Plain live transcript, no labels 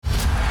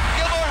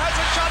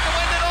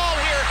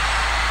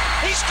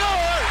He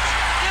scores!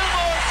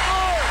 Gilmore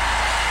scores!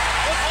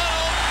 With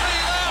 1:03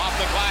 left. Off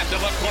the glass, the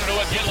left corner to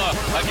Aginla.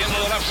 Aginla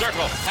to the left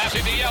circle.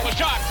 Passing to Yell. A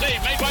shot.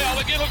 Save made by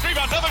Aginla.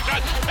 Rebound. Another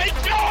shot. They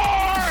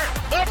score!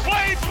 The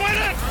Flames win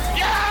it!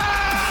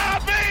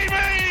 Yeah,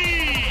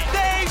 baby!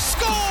 They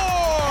score!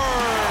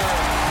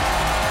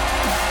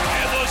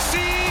 And the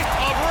sea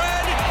of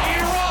red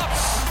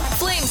erupts.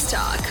 Flames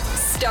Talk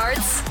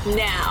starts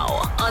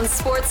now on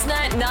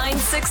Sportsnet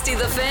 960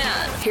 The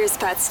Fan. Here's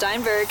Pat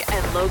Steinberg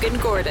and Logan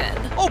Gordon.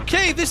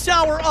 Okay, this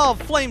hour of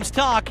Flames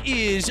Talk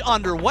is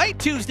underway.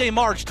 Tuesday,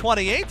 March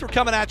 28th. We're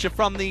coming at you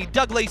from the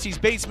Doug Lacey's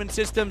Basement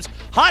Systems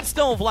Hot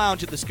Stove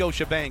Lounge at the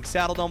Scotiabank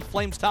Saddledome.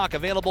 Flames Talk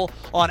available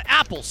on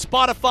Apple,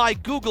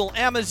 Spotify, Google,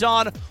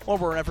 Amazon, or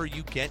wherever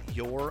you get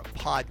your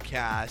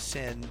podcasts.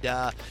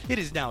 And it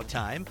is now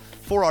time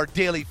for our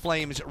Daily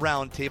Flames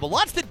Roundtable.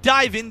 Lots to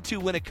dive into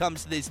when it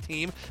comes to this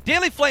team.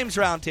 Daily Flames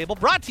Roundtable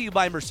brought to you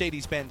by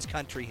Mercedes-Benz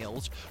Country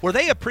Hills, where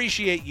they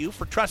appreciate you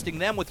for trusting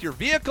them with your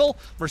vehicle.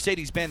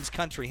 Mercedes-Benz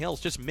Country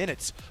Hills, just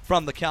minutes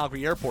from the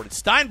Calgary airport. It's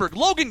Steinberg,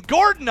 Logan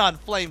Gordon on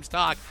Flames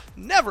Talk.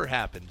 Never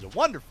happens. A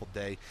wonderful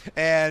day.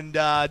 And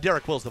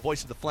Derek Wills, the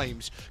voice of the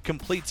Flames,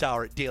 completes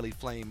our Daily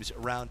Flames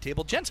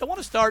Roundtable. Gents, I want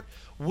to start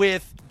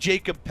with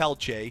Jakob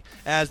Pelletier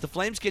as the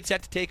Flames get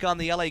set to take on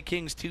the LA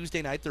Kings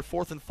Tuesday night, their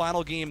fourth and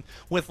final game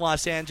with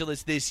Los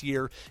Angeles this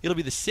year. It'll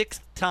be the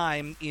sixth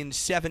time in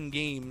 7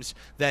 games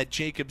that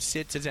Jakob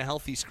sits as a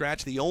healthy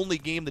scratch. The only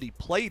game that he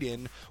played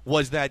in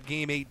was that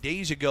game 8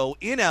 days ago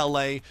in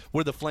LA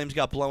where the Flames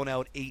got blown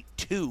out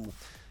 8-2.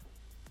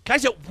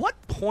 Guys, at what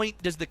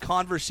point does the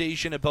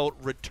conversation about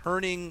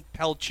returning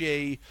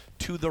Pelletier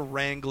to the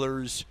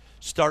Wranglers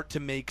start to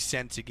make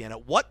sense again?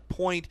 At what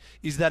point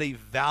is that a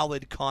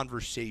valid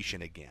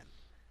conversation again?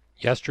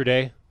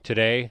 Yesterday,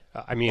 today.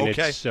 I mean,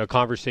 Okay. It's a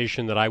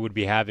conversation that I would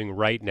be having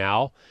right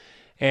now.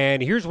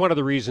 And here's one of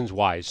the reasons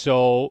why.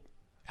 So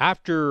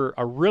after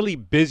a really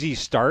busy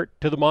start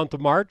to the month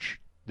of March,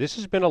 this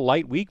has been a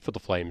light week for the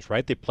Flames,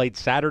 right? They played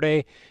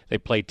Saturday, they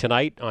played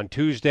tonight on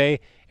Tuesday,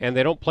 and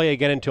they don't play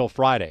again until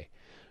Friday.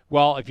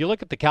 Well, if you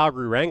look at the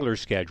Calgary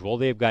Wranglers schedule,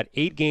 they've got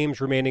 8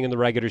 games remaining in the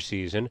regular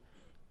season.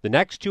 The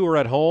next 2 are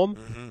at home.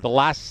 The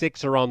last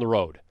 6 are on the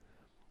road.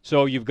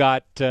 So you've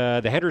got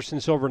the Henderson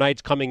Silver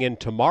Knights coming in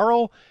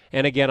tomorrow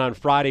and again on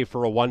Friday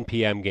for a 1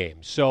 p.m. game.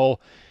 So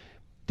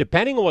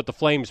depending on what the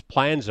Flames'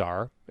 plans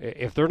are,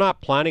 if they're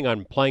not planning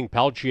on playing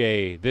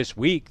Pelletier this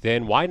week,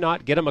 then why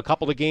not get him a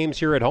couple of games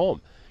here at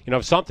home? You know,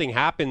 if something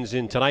happens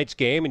in tonight's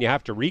game and you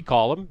have to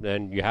recall him,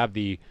 then you have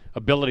the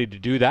ability to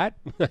do that.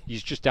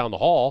 He's just down the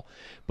hall.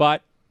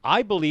 But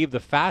I believe the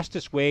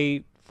fastest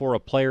way for a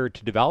player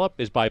to develop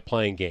is by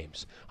playing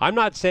games. I'm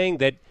not saying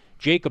that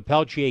Jakob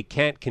Pelletier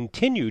can't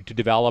continue to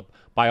develop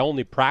by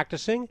only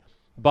practicing,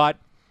 but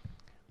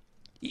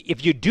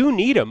if you do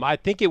need him, I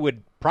think it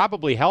would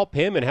probably help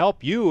him and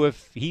help you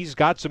if he's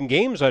got some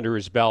games under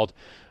his belt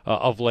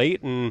of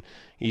late. And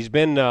he's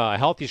been a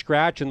healthy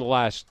scratch in the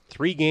last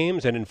 3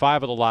 games and in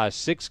 5 of the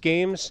last 6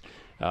 games.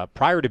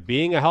 Prior to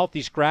being a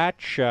healthy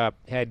scratch,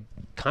 had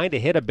kind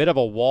of hit a bit of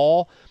a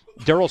wall.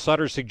 Daryl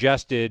Sutter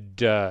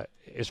suggested,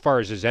 as far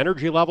as his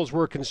energy levels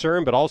were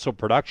concerned, but also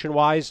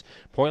production-wise,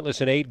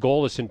 pointless in 8,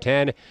 goalless in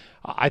 10.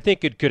 I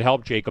think it could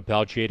help Jakob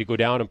Pelletier to go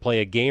down and play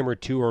a game or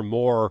 2 or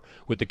more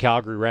with the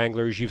Calgary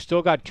Wranglers. You've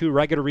still got 2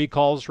 regular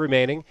recalls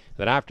remaining.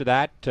 Then after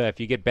that, if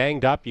you get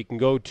banged up, you can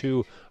go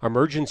to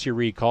emergency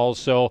recalls.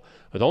 So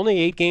with only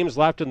 8 games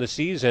left in the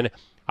season,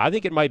 I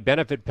think it might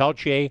benefit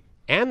Pelletier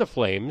and the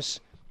Flames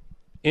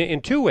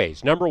in 2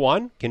 ways. Number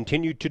 1,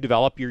 continue to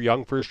develop your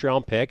young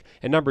first-round pick.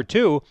 And number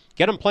 2,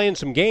 get him playing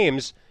some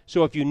games.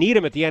 So if you need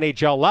him at the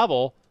NHL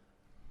level,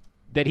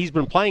 that he's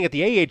been playing at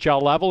the AHL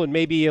level and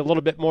maybe a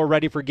little bit more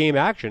ready for game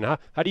action.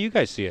 How do you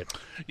guys see it?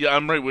 Yeah,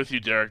 I'm right with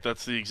you, Derek.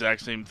 That's the exact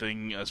same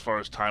thing as far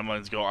as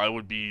timelines go. I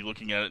would be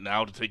looking at it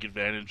now to take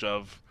advantage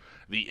of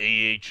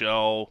the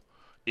AHL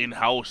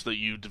in-house that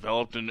you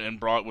developed and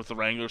brought with the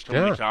Wranglers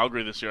coming to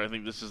Calgary this year. I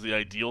think this is the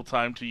ideal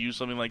time to use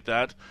something like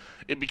that.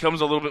 It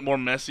becomes a little bit more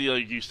messy,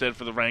 like you said,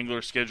 for the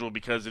Wranglers schedule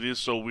because it is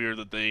so weird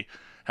that they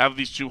have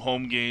these 2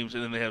 home games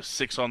and then they have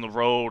 6 on the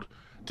road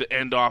to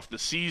end off the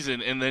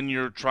season, and then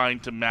you're trying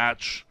to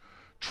match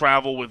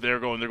travel with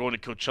they're going to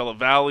Coachella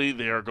Valley,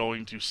 they are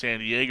going to San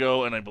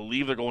Diego, and I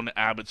believe they're going to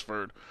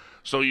Abbotsford.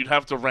 So you'd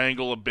have to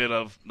wrangle a bit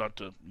of, not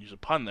to use a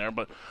pun there,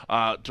 but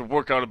to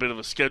work out a bit of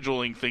a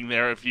scheduling thing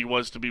there if he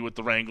was to be with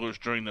the Wranglers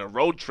during their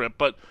road trip.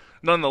 But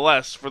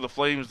nonetheless, for the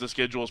Flames, the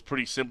schedule is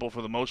pretty simple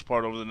for the most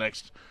part over the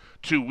next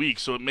 2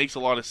 weeks, so it makes a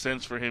lot of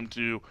sense for him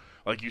to,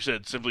 like you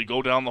said, simply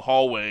go down the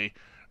hallway,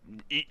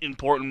 eat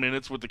important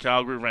minutes with the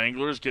Calgary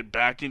Wranglers, get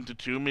back into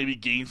 2, maybe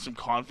gain some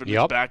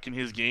confidence back in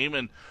his game.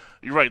 And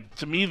you're right.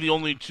 To me, the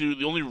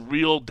only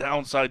real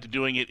downside to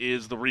doing it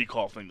is the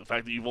recall thing. The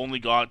fact that you've only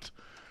got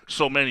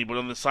so many. But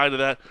on the side of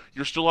that,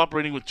 you're still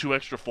operating with 2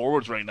 extra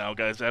forwards right now,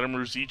 guys. Adam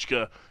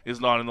Ruzicka is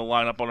not in the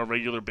lineup on a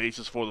regular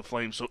basis for the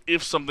Flames. So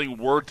if something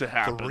were to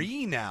happen,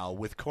 3 now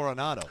with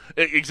Coronado.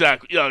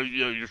 Exactly. Yeah,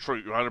 you're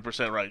true. You're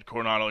 100% right.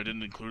 Coronado, I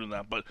didn't include in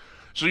that, but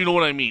So you know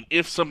what I mean?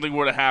 If something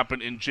were to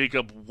happen and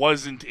Jacob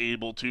wasn't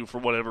able to, for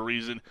whatever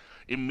reason,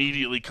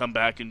 immediately come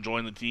back and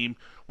join the team,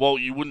 well,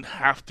 you wouldn't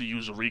have to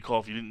use a recall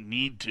if you didn't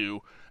need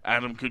to.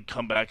 Adam could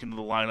come back into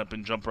the lineup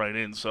and jump right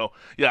in. So,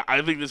 yeah,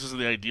 I think this is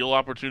the ideal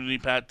opportunity,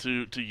 Pat,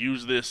 to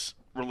use this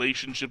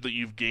relationship that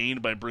you've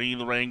gained by bringing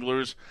the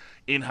Wranglers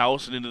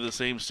in-house and into the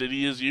same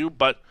city as you.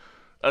 But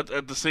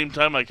at the same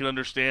time, I can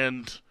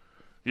understand,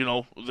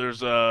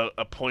 there's a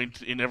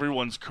point in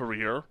everyone's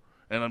career,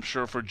 and I'm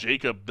sure for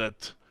Jacob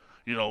that,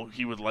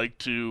 he would like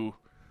to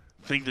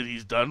think that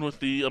he's done with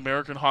the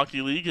American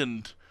Hockey League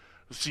and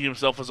see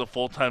himself as a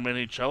full-time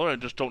NHLer. I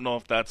just don't know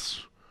if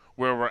that's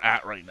where we're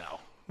at right now.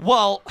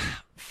 Well,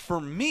 for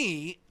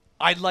me,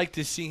 I'd like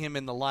to see him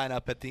in the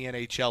lineup at the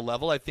NHL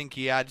level. I think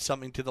he adds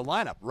something to the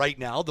lineup. Right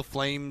now, the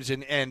Flames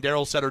and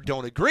Daryl Sutter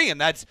don't agree, and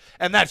that's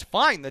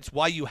fine. That's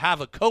why you have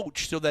a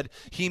coach, so that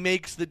he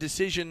makes the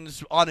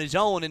decisions on his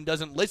own and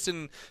doesn't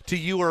listen to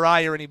you or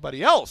I or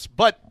anybody else.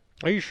 But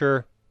are you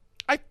sure?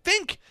 I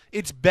think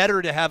it's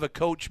better to have a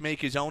coach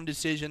make his own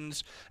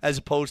decisions as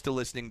opposed to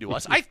listening to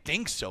us. I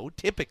think so,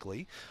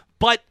 typically.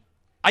 But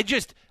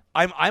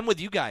I'm with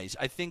you guys.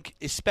 I think,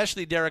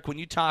 especially, Derek, when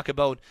you talk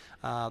about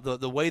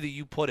the way that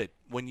you put it,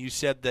 when you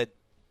said that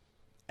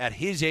at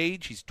his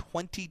age, he's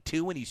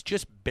 22 and he's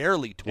just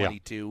barely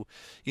 22,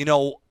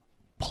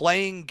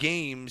 playing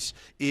games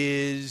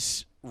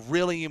is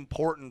really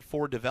important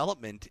for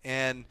development.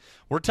 And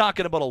we're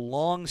talking about a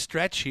long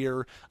stretch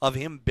here of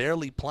him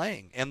barely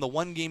playing. And the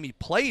one game he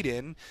played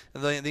in,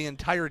 the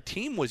entire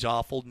team was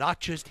awful,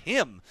 not just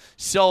him.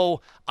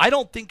 So I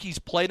don't think he's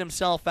played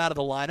himself out of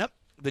the lineup.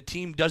 The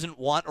team doesn't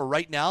want, or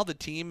right now the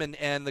team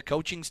and the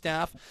coaching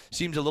staff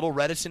seems a little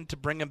reticent to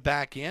bring him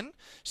back in.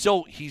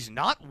 So he's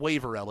not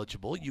waiver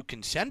eligible. You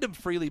can send him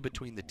freely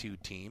between the two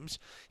teams.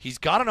 He's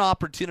got an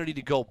opportunity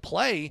to go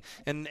play,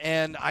 and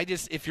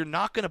if you're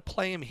not going to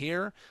play him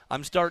here,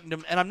 I'm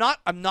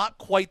not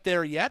quite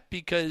there yet,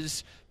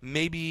 because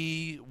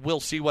maybe we'll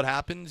see what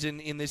happens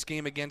in this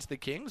game against the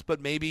Kings, but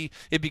maybe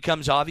it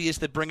becomes obvious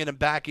that bringing him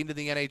back into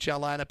the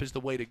NHL lineup is the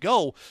way to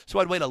go. So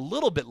I'd wait a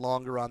little bit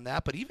longer on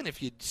that, but even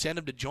if you send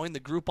him to join the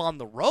group on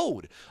the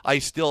road,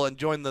 and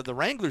join the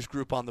Wranglers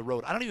group on the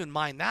road, I don't even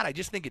mind that. I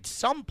just think at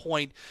some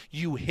point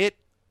you hit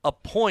a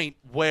point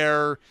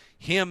where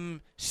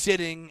him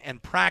sitting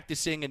and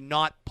practicing and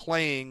not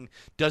playing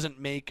doesn't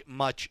make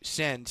much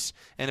sense.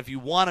 And if you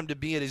want him to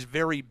be at his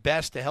very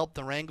best to help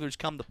the Wranglers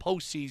come the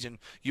postseason,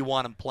 you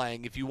want him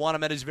playing. If you want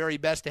him at his very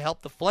best to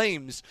help the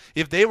Flames,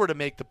 if they were to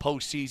make the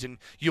postseason,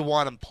 you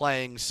want him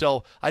playing.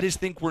 So I just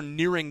think we're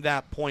nearing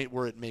that point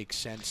where it makes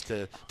sense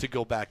to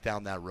go back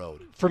down that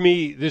road. For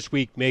me, this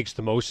week makes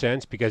the most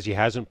sense because he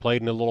hasn't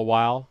played in a little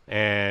while,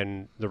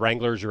 and the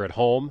Wranglers are at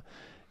home.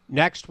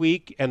 Next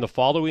week and the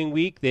following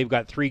week, they've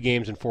got 3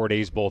 games in 4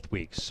 days both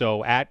weeks.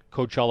 So at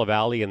Coachella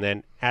Valley and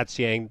then at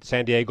San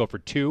Diego for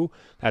 2.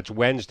 That's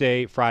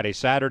Wednesday, Friday,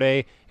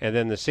 Saturday. And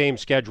then the same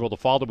schedule the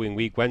following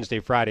week, Wednesday,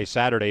 Friday,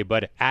 Saturday,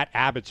 but at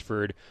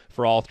Abbotsford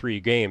for all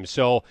 3 games.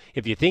 So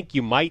if you think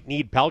you might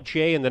need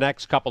Pelletier in the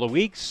next couple of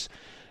weeks,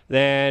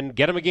 then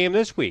get him a game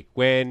this week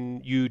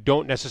when you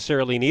don't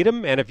necessarily need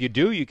him. And if you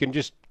do, you can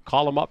just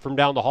call him up from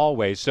down the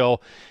hallway. So,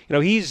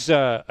 he's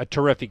a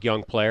terrific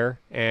young player,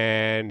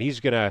 and he's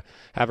going to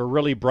have a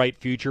really bright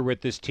future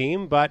with this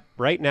team. But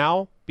right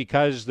now,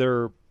 because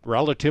they're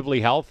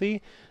relatively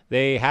healthy,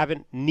 they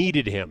haven't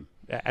needed him.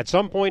 At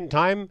some point in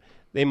time,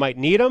 they might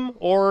need him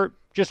or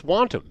just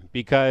want him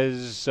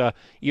because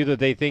either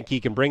they think he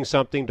can bring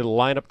something to the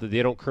lineup that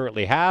they don't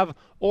currently have,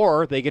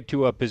 or they get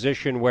to a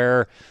position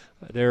where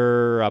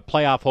their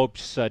playoff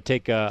hopes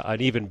take an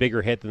even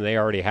bigger hit than they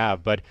already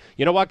have. But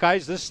you know what,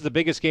 guys? This is the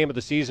biggest game of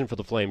the season for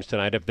the Flames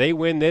tonight. If they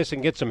win this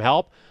and get some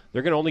help,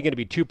 they're only going to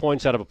be 2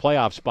 points out of a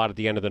playoff spot at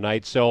the end of the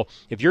night. So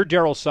if you're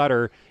Daryl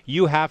Sutter,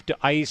 you have to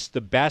ice the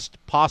best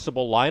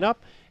possible lineup.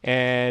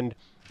 And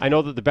I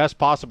know that the best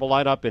possible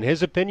lineup, in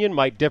his opinion,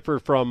 might differ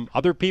from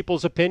other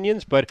people's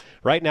opinions. But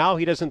right now,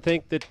 he doesn't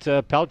think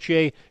that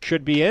Pelletier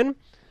should be in.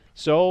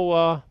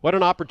 So what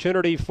an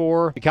opportunity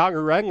for the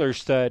Calgary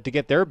Wranglers to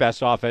get their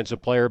best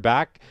offensive player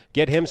back,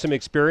 get him some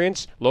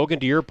experience. Logan,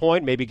 to your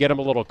point, maybe get him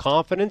a little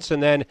confidence,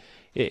 and then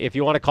if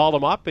you want to call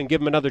him up and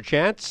give him another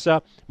chance,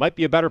 might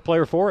be a better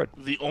player for it.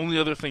 The only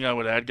other thing I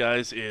would add,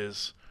 guys,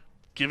 is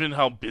given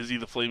how busy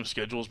the Flames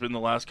schedule has been the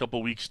last couple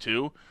of weeks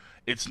too,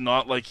 it's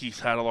not like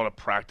he's had a lot of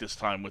practice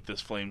time with this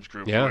Flames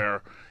group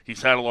where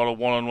he's had a lot of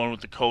one-on-one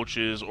with the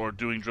coaches or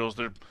doing drills.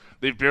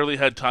 They've barely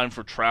had time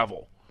for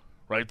travel.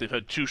 Right, they've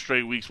had 2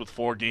 straight weeks with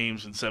 4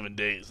 games in 7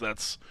 days.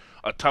 That's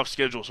a tough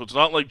schedule. So it's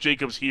not like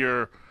Jacob's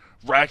here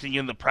racking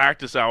in the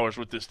practice hours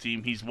with this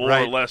team. He's more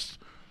or less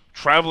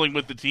traveling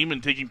with the team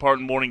and taking part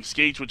in morning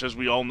skates, which, as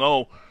we all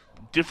know,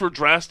 differ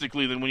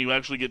drastically than when you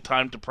actually get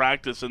time to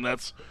practice, and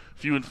that's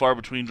few and far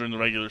between during the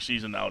regular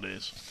season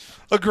nowadays.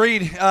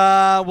 Agreed.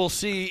 We'll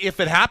see if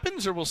it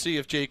happens, or we'll see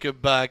if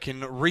Jacob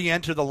can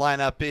re-enter the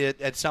lineup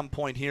at some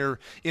point here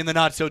in the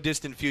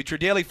not-so-distant future.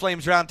 Daily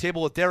Flames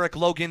Roundtable with Derek,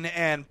 Logan,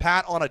 and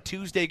Pat on a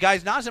Tuesday.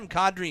 Guys, Nazem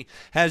Kadri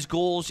has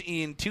goals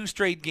in 2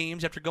 straight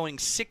games after going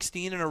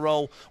 16 in a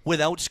row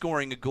without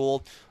scoring a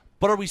goal.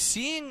 But are we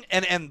seeing,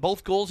 and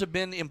both goals have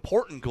been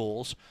important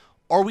goals,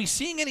 are we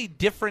seeing any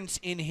difference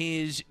in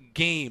his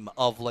game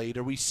of late?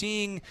 Are we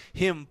seeing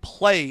him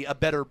play a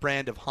better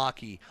brand of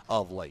hockey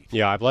of late?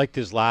 Yeah, I've liked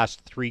his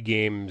last 3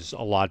 games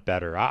a lot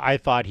better. I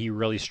thought he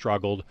really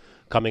struggled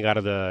coming out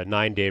of the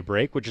 9-day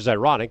break, which is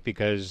ironic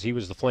because he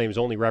was the Flames'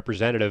 only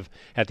representative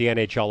at the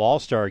NHL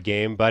All-Star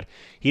game, but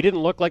he didn't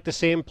look like the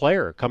same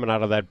player coming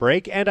out of that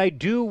break, and I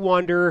do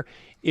wonder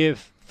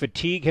if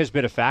fatigue has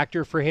been a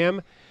factor for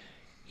him.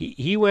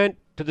 He went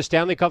to the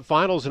Stanley Cup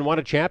Finals and won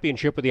a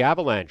championship with the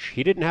Avalanche.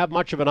 He didn't have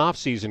much of an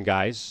offseason,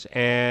 guys,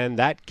 and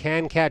that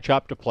can catch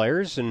up to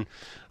players, and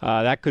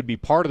that could be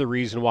part of the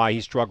reason why he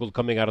struggled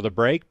coming out of the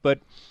break, but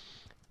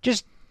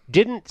just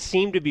didn't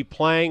seem to be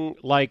playing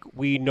like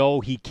we know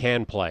he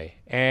can play.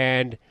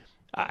 And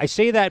I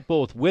say that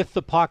both with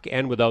the puck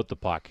and without the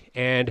puck.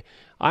 And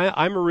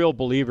I'm a real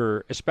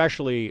believer,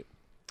 especially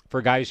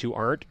for guys who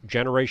aren't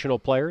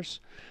generational players,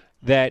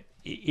 that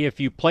if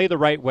you play the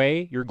right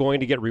way, you're going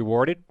to get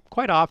rewarded.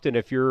 Quite often,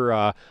 if you're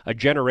a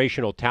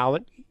generational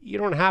talent, you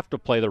don't have to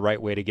play the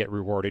right way to get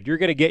rewarded. You're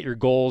going to get your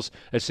goals,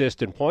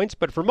 assists, and points.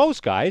 But for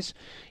most guys,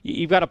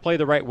 you've got to play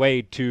the right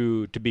way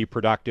to be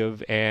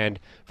productive. And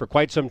for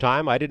quite some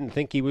time, I didn't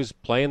think he was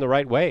playing the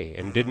right way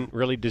and didn't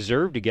really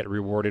deserve to get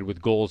rewarded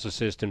with goals,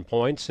 assists, and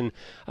points. And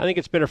I think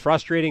it's been a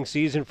frustrating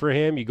season for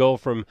him. You go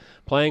from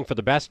playing for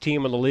the best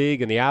team in the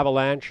league in the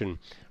Avalanche, and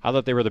I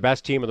thought they were the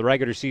best team in the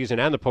regular season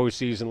and the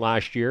postseason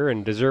last year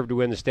and deserved to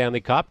win the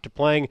Stanley Cup, to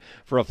playing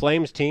for a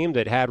Flames team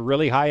that had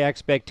really high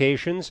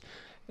expectations,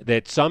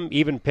 that some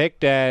even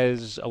picked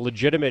as a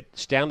legitimate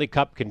Stanley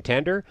Cup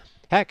contender.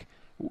 Heck,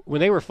 when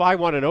they were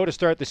 5-1-0 to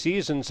start the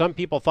season, some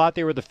people thought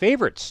they were the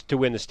favorites to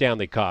win the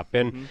Stanley Cup.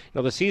 And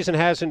the season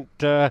hasn't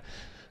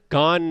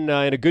gone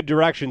in a good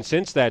direction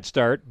since that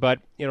start. But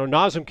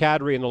Nazem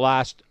Kadri in the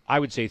last, I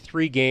would say,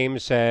 3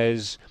 games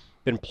has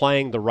been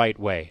playing the right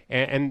way.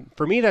 And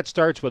for me, that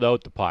starts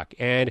without the puck.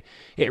 And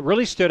it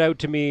really stood out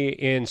to me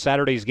in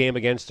Saturday's game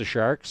against the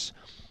Sharks.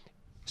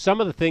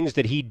 Some of the things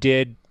that he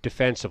did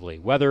defensively,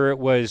 whether it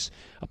was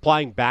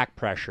applying back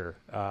pressure,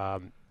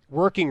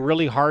 working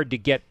really hard to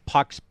get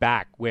pucks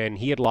back when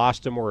he had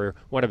lost them or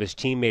one of his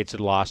teammates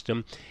had lost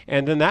them.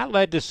 And then that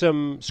led to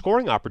some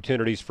scoring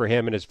opportunities for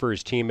him and for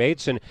his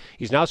teammates. And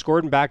he's now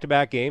scored in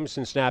back-to-back games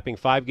and snapping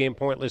 5-game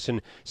pointless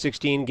and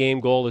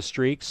 16-game goalless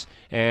streaks.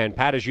 And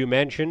Pat, as you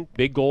mentioned,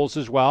 big goals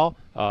as well.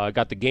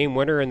 Got the game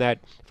winner in that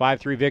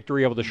 5-3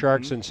 victory over the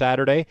Sharks on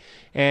Saturday.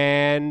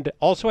 And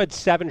also had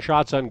 7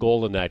 shots on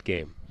goal in that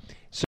game.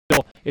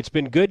 So it's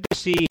been good to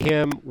see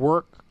him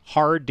work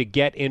hard to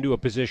get into a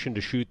position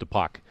to shoot the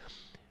puck.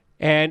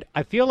 And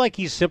I feel like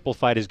he's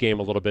simplified his game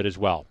a little bit as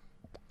well.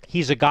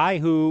 He's a guy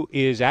who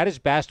is at his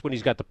best when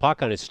he's got the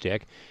puck on his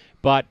stick,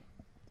 but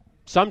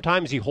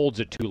sometimes he holds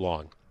it too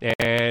long.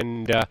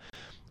 And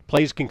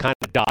plays can kind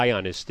of die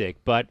on his stick.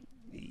 But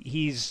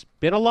he's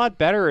been a lot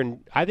better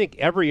in, I think,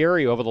 every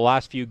area over the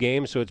last few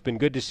games, so it's been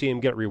good to see him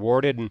get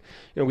rewarded. And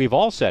we've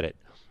all said it.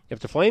 If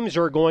the Flames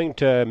are going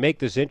to make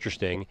this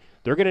interesting,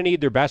 they're going to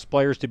need their best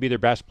players to be their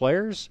best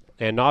players,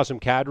 and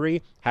Nazem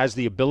Kadri has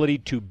the ability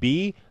to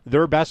be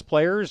their best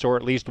players, or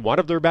at least one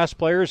of their best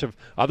players if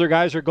other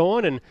guys are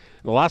going, and in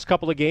the last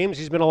couple of games,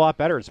 he's been a lot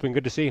better. It's been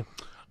good to see.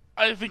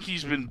 I think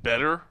he's been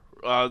better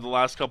the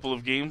last couple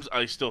of games.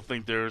 I still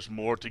think there's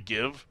more to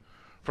give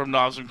from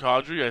Nazem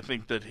Kadri. I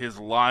think that his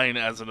line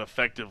as an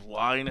effective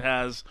line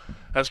has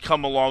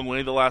come a long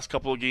way the last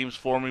couple of games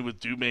for me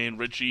with Dubé and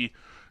Ritchie.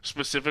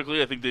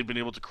 Specifically, I think they've been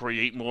able to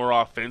create more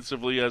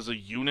offensively as a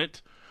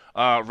unit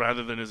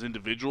rather than as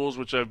individuals,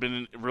 which I've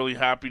been really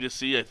happy to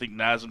see. I think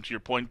Nazem, to your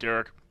point,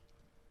 Derek,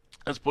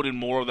 has put in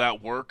more of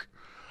that work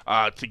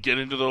to get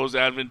into those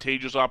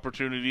advantageous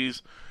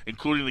opportunities,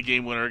 including the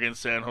game winner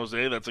against San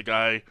Jose. That's a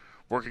guy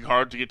working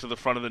hard to get to the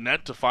front of the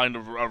net to find a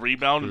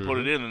rebound and put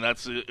it in, and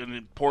that's an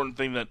important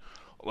thing that,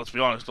 let's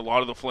be honest, a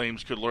lot of the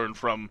Flames could learn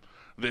from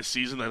this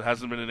season. That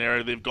hasn't been an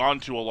area they've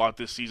gone to a lot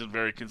this season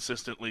very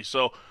consistently.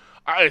 So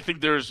I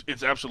think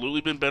it's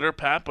absolutely been better,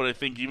 Pat, but I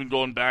think even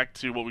going back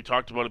to what we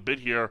talked about a bit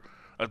here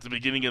at the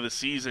beginning of the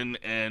season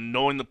and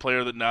knowing the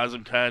player that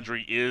Nazem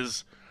Kadri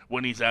is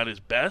when he's at his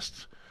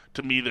best,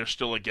 to me there's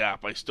still a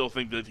gap. I still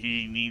think that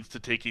he needs to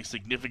take a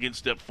significant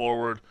step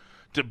forward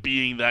to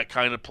being that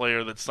kind of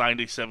player that signed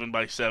a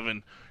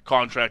 7x7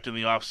 contract in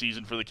the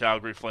offseason for the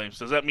Calgary Flames.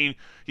 Does that mean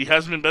he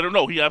hasn't been better?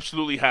 No, he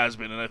absolutely has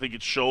been, and I think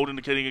it showed in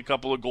getting a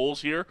couple of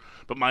goals here,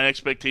 but my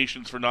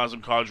expectations for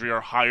Nazem Kadri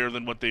are higher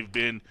than what they've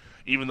been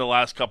even the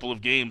last couple of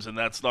games, and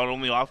that's not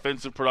only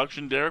offensive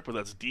production, Derek, but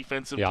that's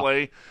defensive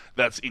play,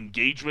 that's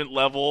engagement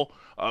level.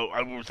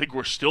 I think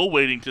we're still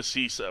waiting to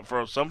see,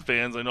 for some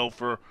fans, I know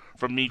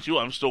from me too,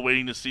 I'm still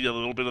waiting to see a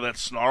little bit of that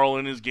snarl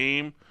in his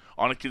game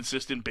on a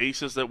consistent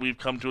basis that we've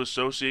come to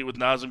associate with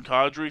Nazem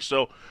Kadri.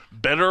 So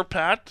better,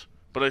 Pat,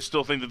 but I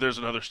still think that there's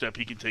another step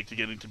he can take to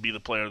getting to be the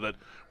player that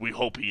we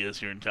hope he is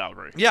here in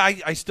Calgary. Yeah,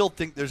 I still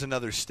think there's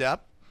another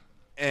step.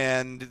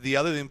 And the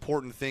other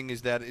important thing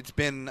is that it's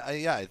been,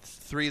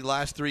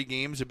 last three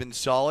games have been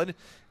solid,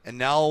 and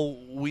now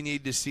we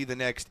need to see the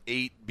next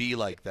 8 be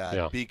like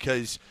that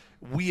because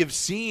we have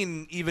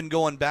seen, even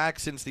going back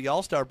since the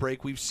All-Star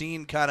break, we've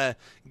seen kind of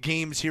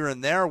games here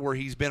and there where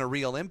he's been a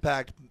real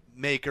impact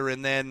maker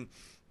and then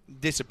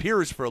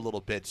disappears for a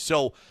little bit.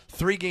 So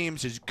 3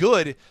 games is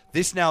good.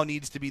 This now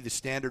needs to be the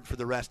standard for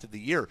the rest of the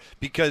year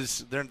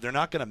because they're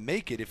not going to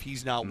make it if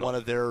he's not one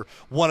of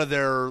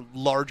their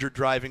larger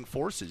driving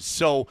forces.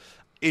 So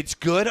it's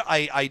good.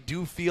 I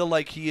do feel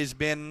like he has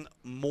been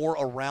more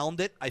around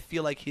it. I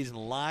feel like his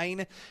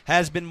line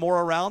has been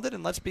more around it.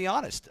 And let's be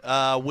honest,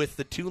 with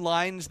the 2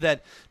 lines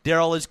that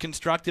Darryl has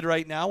constructed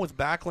right now with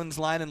Backlund's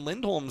line and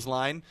Lindholm's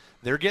line,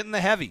 they're getting the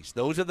heavies.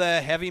 Those are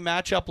the heavy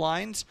matchup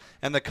lines,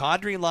 and the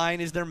Kadri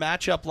line is their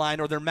matchup line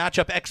or their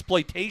matchup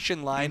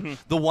exploitation line,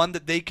 the one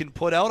that they can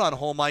put out on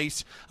home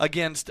ice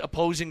against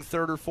opposing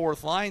third or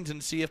fourth lines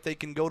and see if they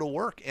can go to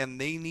work. And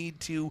they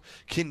need to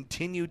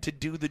continue to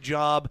do the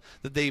job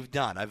that they've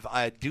done.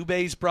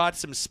 Dubé's brought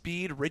some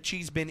speed.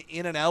 Ritchie's been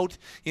in and out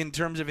in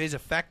terms of his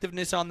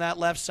effectiveness on that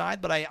left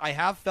side, but I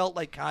have felt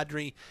like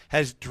Kadri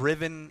has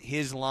driven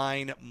his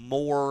line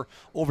more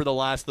over the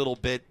last little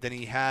bit than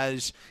he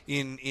has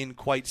in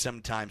quite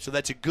some time. So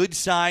that's a good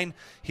sign.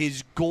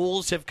 His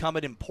goals have come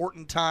at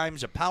important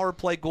times. A power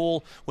play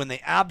goal when they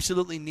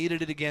absolutely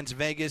needed it against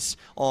Vegas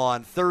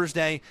on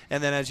Thursday,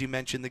 and then, as you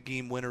mentioned, the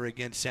game winner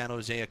against San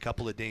Jose a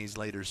couple of days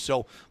later.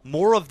 So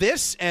more of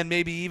this, and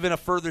maybe even a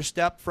further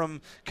step from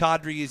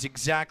Kadri is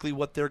exactly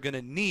what they're going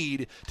to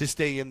need to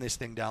stay in this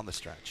thing down the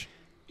stretch.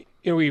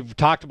 You know, we've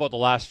talked about the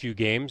last few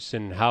games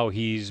and how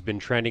he's been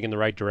trending in the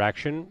right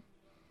direction.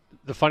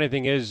 The funny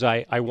thing is,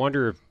 I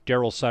wonder if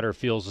Darryl Sutter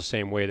feels the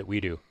same way that we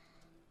do,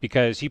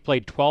 because he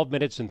played 12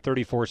 minutes and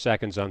 34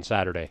 seconds on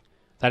Saturday.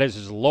 That is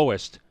his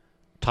lowest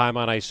time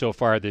on ice so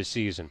far this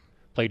season.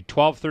 Played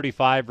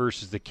 12:35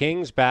 versus the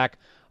Kings back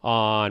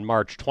on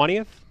March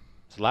 20th.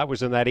 So that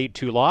was in that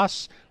 8-2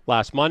 loss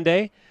last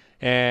Monday,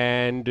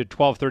 and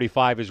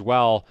 12:35 as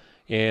well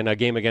in a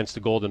game against the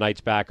Golden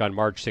Knights back on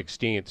March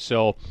 16th.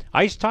 So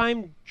ice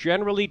time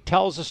generally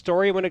tells a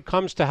story when it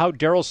comes to how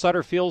Darryl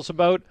Sutter feels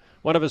about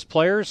one of his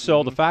players.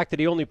 So the fact that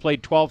he only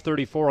played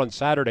 12:34 on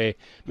Saturday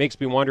makes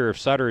me wonder if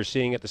Sutter is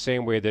seeing it the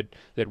same way that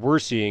we're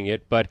seeing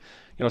it. But,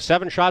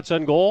 7 shots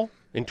on goal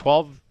in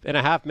 12 and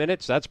a half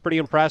minutes, that's pretty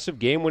impressive.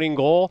 Game-winning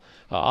goal.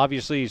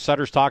 Obviously,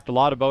 Sutter's talked a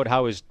lot about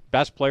how his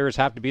best players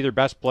have to be their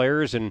best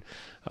players and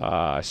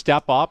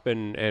step up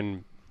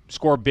and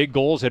score big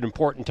goals at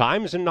important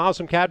times, and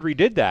Nazem Kadri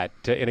did that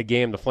in a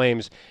game the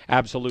Flames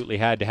absolutely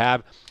had to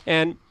have.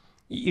 And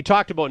you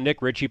talked about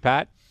Nick Ritchie,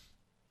 Pat.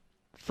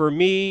 For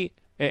me,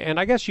 and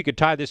I guess you could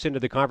tie this into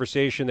the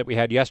conversation that we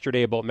had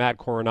yesterday about Matt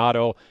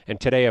Coronado and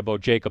today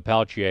about Jakob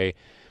Pelletier.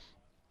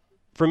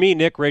 For me,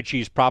 Nick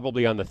Ritchie's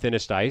probably on the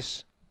thinnest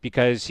ice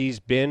because he's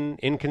been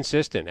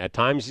inconsistent. At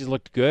times he's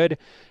looked good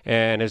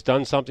and has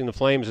done something the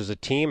Flames as a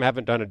team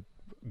haven't done a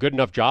good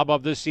enough job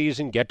of this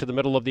season, get to the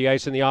middle of the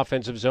ice in the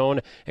offensive zone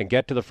and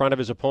get to the front of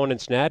his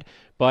opponent's net.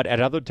 But at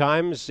other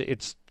times,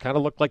 it's kind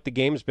of looked like the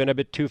game's been a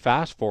bit too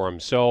fast for him.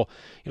 So,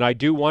 I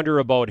do wonder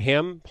about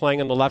him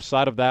playing on the left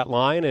side of that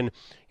line. And,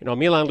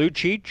 Milan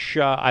Lucic,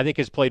 I think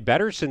has played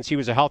better since he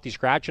was a healthy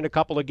scratch in a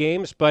couple of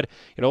games. But,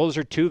 those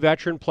are 2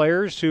 veteran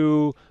players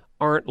who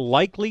aren't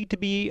likely to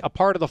be a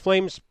part of the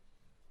Flames'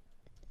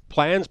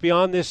 plans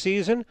beyond this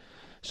season.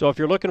 So if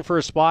you're looking for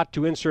a spot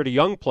to insert a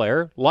young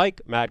player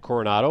like Matt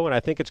Coronado, and I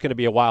think it's going to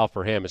be a while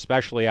for him,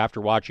 especially after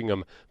watching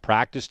him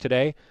practice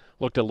today,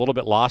 looked a little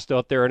bit lost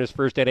out there in his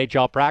first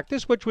NHL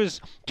practice, which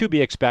was to be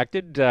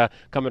expected,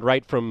 coming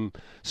right from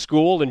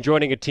school and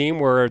joining a team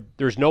where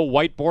there's no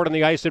whiteboard on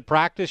the ice at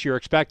practice. You're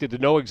expected to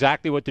know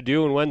exactly what to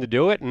do and when to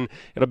do it, and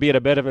it'll be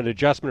a bit of an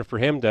adjustment for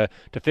him to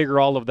figure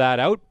all of that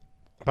out.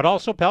 But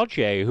also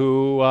Pelletier,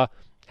 who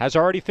has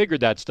already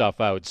figured that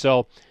stuff out.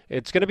 So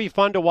it's going to be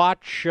fun to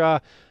watch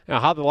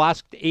how the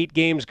last 8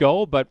 games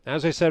go. But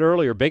as I said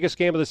earlier, biggest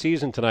game of the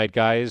season tonight,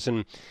 guys.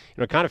 And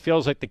it kind of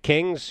feels like the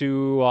Kings,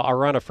 who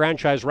are on a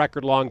franchise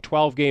record-long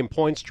 12-game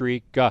point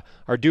streak,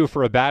 are due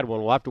for a bad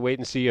one. We'll have to wait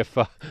and see if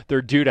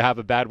they're due to have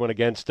a bad one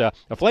against a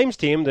Flames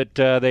team that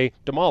they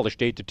demolished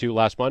 8-2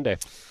 last Monday.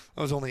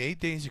 That was only 8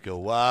 days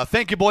ago.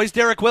 Thank you, boys.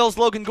 Derek Wills,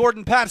 Logan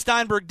Gordon, Pat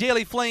Steinberg,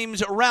 Daily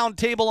Flames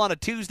Roundtable on a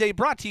Tuesday.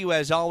 Brought to you,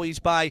 as always,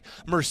 by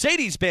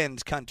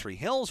Mercedes-Benz Country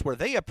Hills, where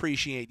they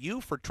appreciate you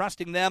for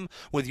trusting them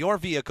with your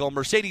vehicle.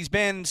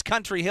 Mercedes-Benz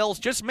Country Hills,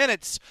 just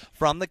minutes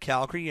from the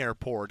Calgary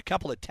airport.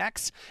 Couple of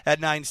texts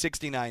at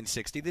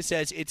 960-960. This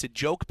says, it's a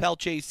joke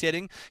Pelletier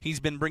sitting.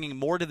 He's been bringing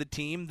more to the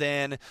team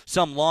than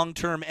some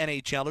long-term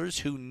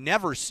NHLers who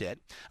never sit.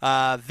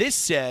 This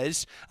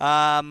says...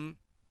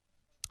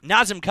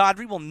 Nazem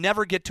Kadri will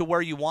never get to where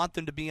you want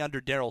them to be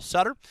under Daryl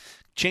Sutter.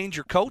 Change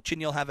your coach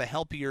and you'll have a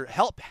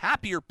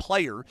happier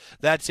player.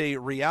 That's a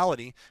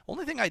reality.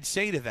 Only thing I'd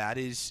say to that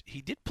is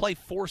he did play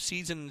 4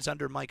 seasons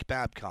under Mike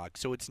Babcock,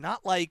 so it's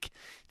not like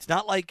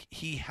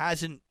he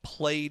hasn't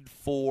played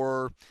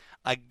for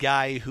a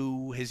guy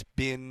who has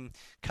been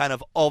kind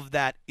of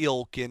that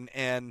ilk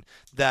and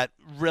that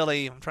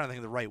really, I'm trying to think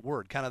of the right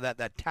word, kind of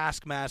that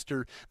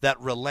taskmaster, that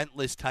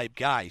relentless type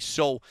guy.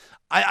 So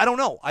I don't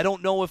know. I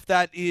don't know if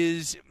that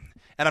is,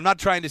 and I'm not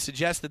trying to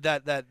suggest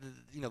that the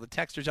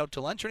texter's out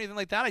to lunch or anything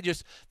like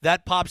that.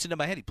 That pops into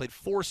my head. He played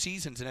 4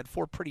 seasons and had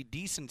 4 pretty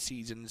decent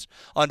seasons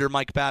under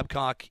Mike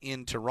Babcock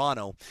in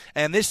Toronto.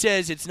 And this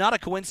says it's not a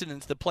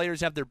coincidence that players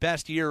have their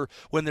best year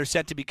when they're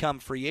set to become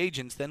free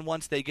agents. Then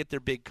once they get their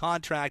big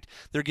contract,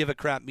 their give a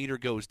crap meter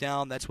goes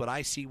down. That's what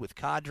I see with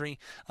Kadri.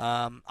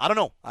 I don't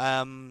know.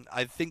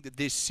 I think that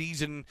this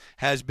season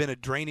has been a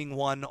draining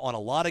one on a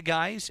lot of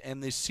guys,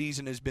 and this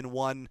season has been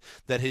one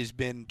that has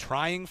been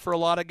trying for a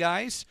lot of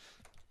guys.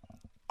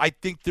 I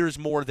think there's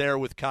more there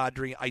with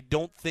Kadri. I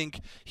don't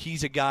think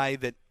he's a guy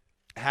that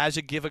has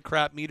a give a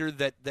crap meter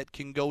that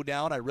can go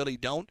down. I really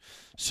don't.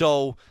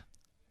 So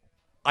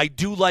I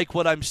do like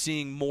what I'm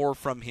seeing more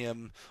from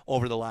him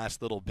over the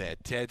last little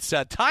bit. It's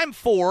time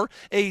for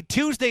a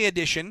Tuesday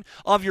edition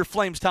of your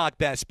Flames Talk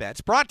Best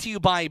Bets, brought to you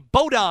by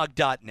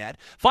Bodog.net.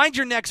 Find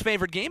your next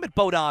favorite game at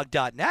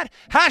Bodog.net.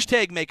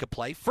 Hashtag make a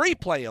play, free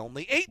play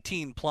only,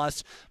 18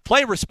 plus.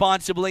 Play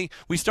responsibly.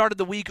 We started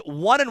the week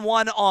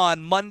 1-1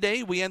 on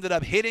Monday. We ended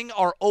up hitting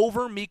our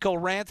over Mikko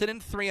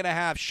Rantanen,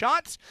 3.5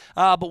 shots,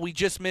 but we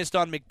just missed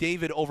on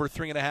McDavid over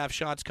 3.5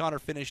 shots. Connor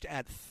finished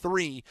at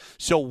 3.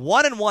 So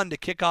 1-1 to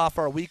kick off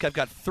our week. I've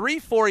got 3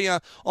 for you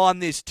on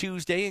this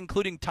Tuesday,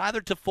 including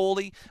Tyler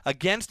Toffoli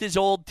against his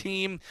old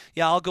team.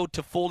 Yeah, I'll go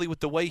Toffoli with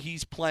the way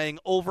he's playing,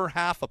 over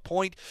 0.5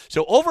 point.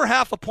 So over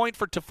 0.5 point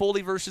for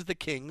Toffoli versus the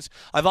Kings.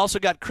 I've also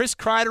got Chris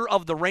Kreider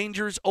of the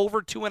Rangers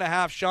over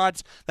 2.5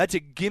 shots. That's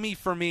a gimme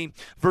for me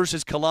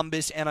versus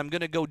Columbus, and I'm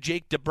going to go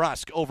Jake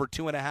DeBrusk over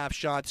 2.5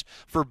 shots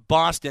for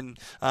Boston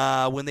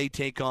when they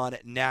take on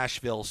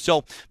Nashville.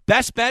 So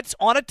best bets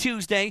on a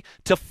Tuesday: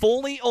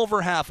 Toffoli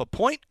over 0.5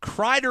 point,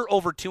 Kreider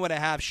over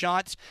 2.5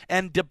 shots,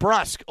 and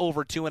DeBrusk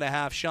over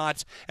 2.5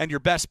 shots. And your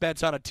best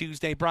bets on a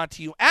Tuesday brought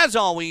to you, as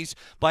always,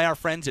 by our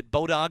friends at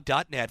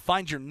Bodog.net.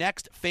 Find your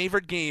next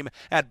favorite game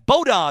at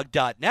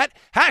Bodog.net.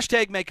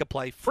 Hashtag make a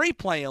play, free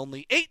play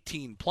only,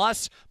 18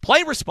 plus.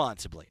 Play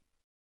responsibly.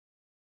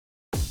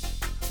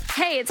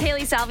 Hey, it's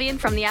Haley Salvian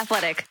from The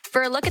Athletic.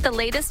 For a look at the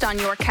latest on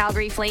your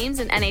Calgary Flames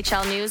and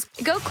NHL news,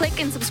 go click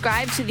and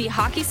subscribe to the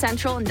Hockey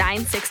Central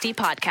 960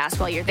 podcast.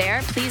 While you're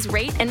there, please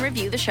rate and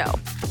review the show.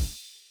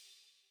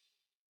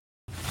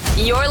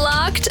 You're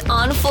locked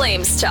on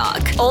Flames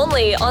Talk,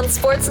 only on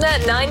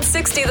Sportsnet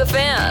 960 The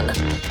Fan.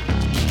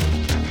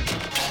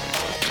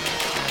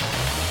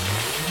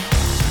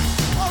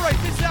 All right,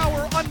 this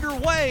hour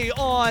underway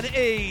on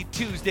a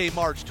Tuesday,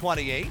 March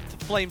 28th.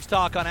 Flames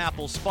Talk on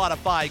Apple,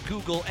 Spotify,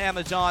 Google,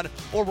 Amazon,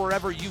 or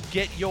wherever you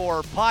get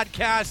your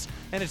podcasts.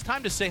 And it's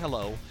time to say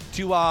hello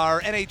to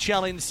our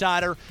NHL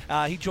insider.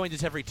 He joins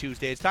us every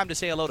Tuesday. It's time to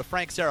say hello to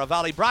Frank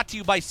Saravalli, brought to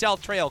you by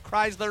South Trail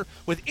Chrysler.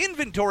 With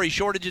inventory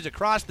shortages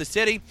across the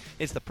city,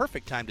 it's the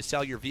perfect time to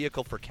sell your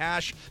vehicle for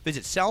cash.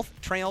 Visit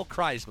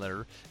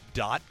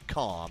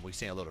SouthTrailChrysler.com. We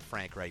say hello to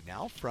Frank right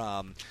now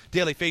from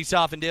Daily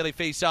Faceoff and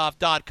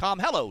DailyFaceoff.com.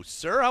 Hello,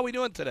 sir. How are we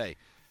doing today?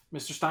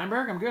 Mr.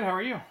 Steinberg, I'm good. How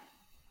are you?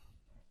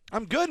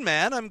 I'm good,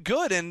 man. I'm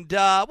good. And,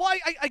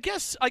 I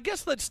guess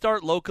let's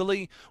start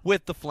locally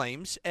with the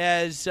Flames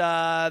as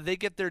they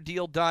get their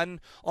deal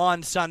done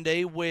on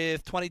Sunday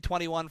with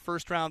 2021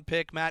 first-round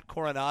pick Matt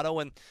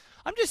Coronato. And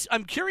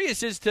I'm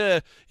curious as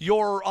to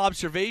your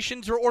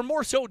observations or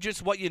more so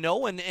just what you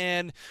know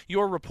and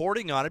your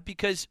reporting on it,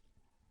 because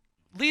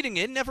leading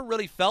in, never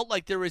really felt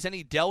like there was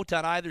any doubt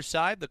on either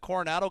side. The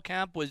Coronato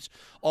camp was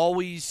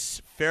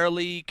always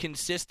fairly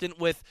consistent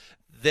with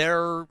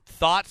their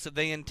thoughts that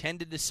they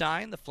intended to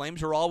sign. The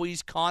Flames were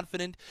always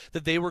confident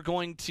that they were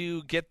going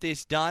to get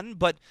this done,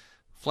 but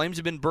Flames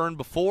have been burned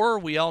before.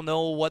 We all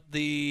know what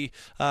the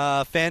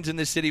fans in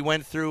this city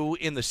went through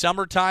in the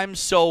summertime,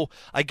 so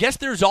I guess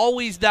there's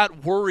always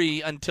that worry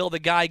until the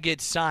guy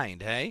gets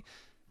signed, hey?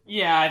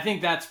 Yeah, I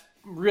think that's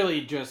really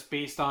just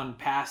based on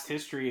past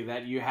history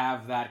that you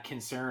have that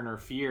concern or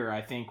fear.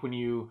 I think when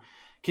you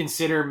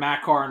consider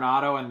Matt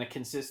Coronato and the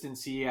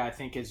consistency, I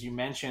think as you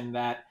mentioned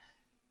that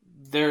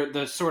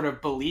the sort of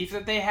belief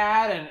that they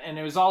had, and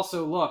it was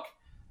also, look,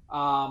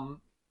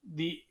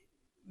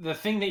 the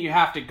thing that you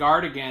have to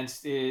guard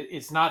against is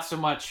it's not so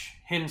much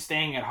him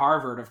staying at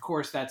Harvard. Of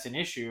course, that's an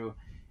issue.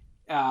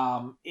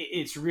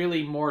 It's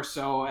really more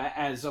so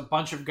as a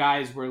bunch of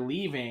guys were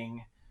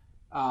leaving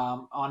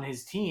on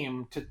his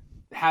team to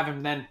have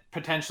him then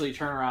potentially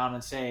turn around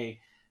and say,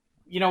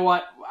 you know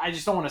what, I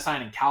just don't want to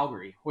sign in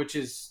Calgary, which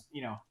is,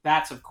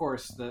 that's of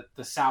course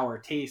the sour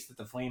taste that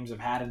the Flames have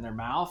had in their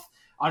mouth,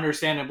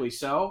 understandably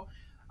so.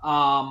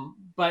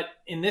 But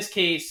in this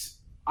case,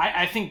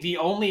 I think the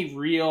only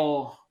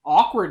real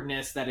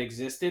awkwardness that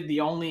existed, the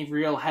only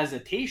real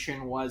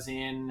hesitation was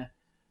in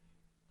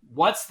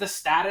what's the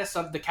status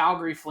of the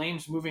Calgary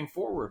Flames moving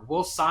forward?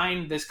 We'll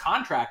sign this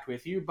contract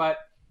with you, but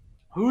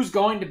who's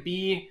going to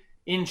be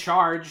in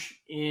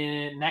charge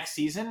in next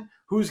season?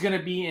 Who's going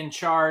to be in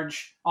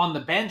charge on the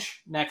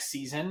bench next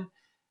season?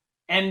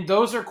 And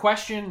those are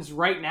questions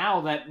right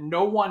now that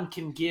no one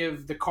can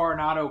give the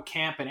Coronado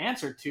camp an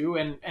answer to.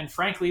 And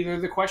frankly, they're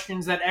the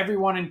questions that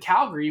everyone in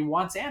Calgary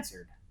wants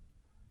answered.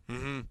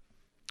 Mm-hmm.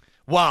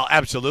 Well,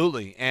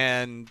 absolutely,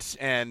 and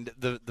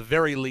the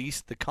very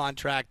least, the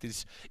contract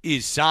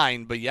is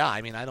signed. But yeah,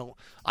 I mean, I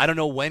don't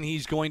know when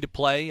he's going to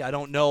play. I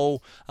don't know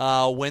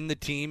when the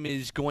team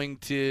is going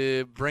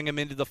to bring him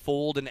into the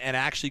fold and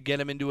actually get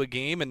him into a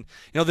game. And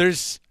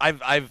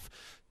I've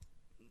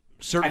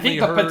certainly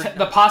heard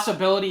the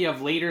possibility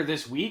of later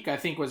this week, I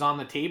think, was on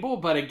the table.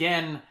 But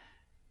again,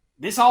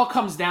 this all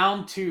comes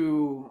down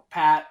to,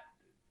 Pat,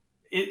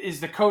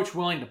 is the coach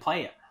willing to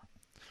play it?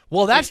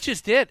 Well, that's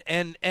just it,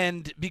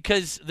 and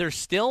because they're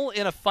still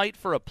in a fight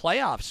for a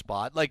playoff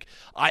spot. Like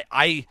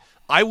I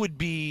would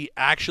be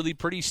actually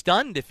pretty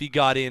stunned if he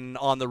got in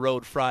on the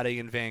road Friday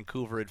in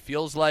Vancouver. It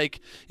feels like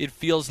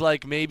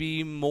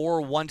maybe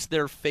more once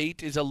their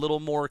fate is a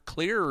little more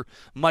clear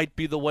might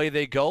be the way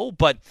they go.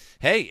 But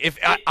hey, if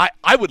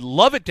I would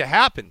love it to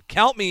happen.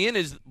 Count me in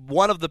as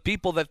one of the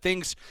people that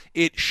thinks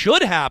it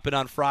should happen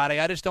on Friday.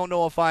 I just don't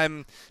know if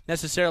I'm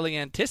necessarily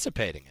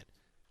anticipating it.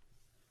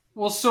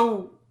 Well,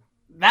 so.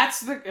 That's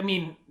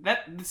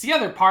the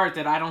other part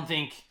that I don't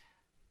think,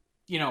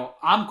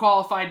 I'm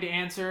qualified to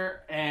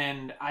answer,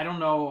 and I don't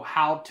know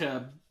how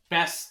to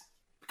best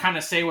kind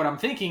of say what I'm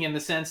thinking, in the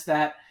sense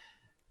that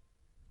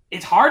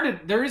it's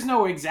hard there is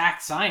no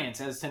exact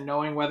science as to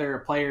knowing whether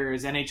a player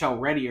is NHL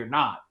ready or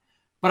not.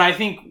 But I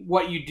think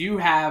what you do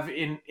have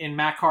in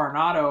Matt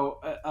Coronado,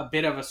 a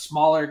bit of a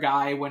smaller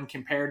guy when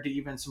compared to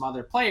even some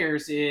other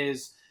players,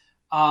 is,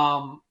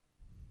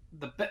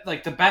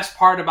 the best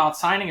part about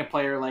signing a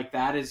player like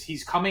that is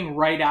he's coming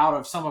right out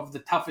of some of the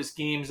toughest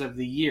games of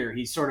the year.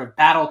 He's sort of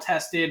battle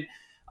tested.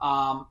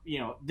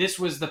 This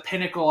was the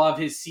pinnacle of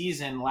his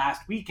season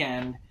last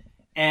weekend,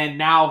 and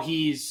now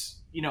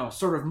he's,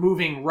 sort of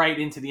moving right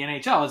into the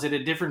NHL. Is it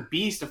a different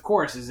beast? Of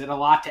course. Is it a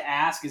lot to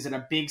ask? Is it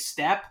a big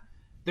step?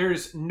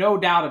 There's no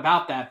doubt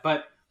about that.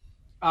 But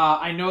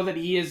I know that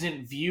he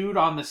isn't viewed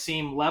on the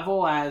same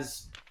level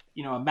as,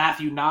 a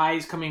Matthew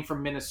Nyes coming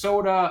from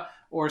Minnesota,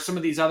 or some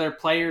of these other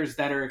players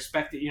that are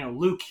expected,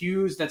 Luke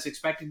Hughes, that's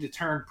expected to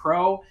turn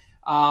pro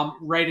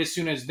right as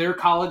soon as their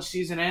college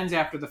season ends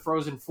after the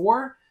Frozen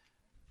Four.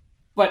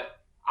 But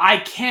I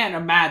can't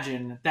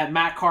imagine that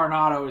Matt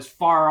Coronado is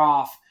far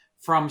off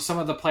from some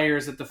of the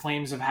players that the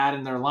Flames have had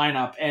in their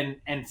lineup.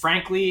 And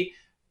frankly,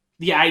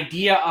 the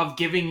idea of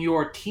giving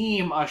your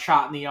team a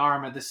shot in the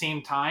arm at the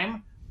same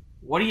time,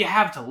 what do you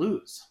have to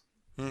lose?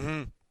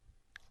 Mm-hmm.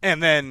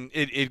 And then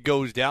it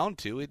goes down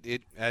to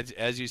it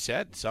as you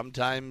said,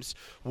 sometimes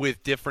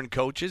with different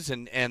coaches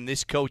and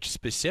this coach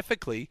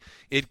specifically,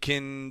 it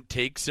can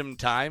take some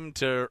time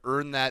to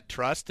earn that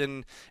trust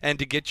and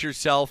to get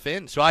yourself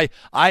in. So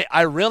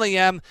I really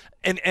am.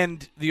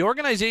 And the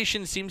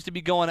organization seems to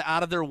be going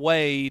out of their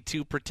way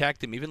to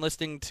protect him. Even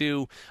listening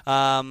to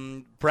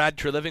Brad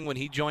Treliving when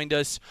he joined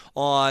us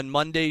on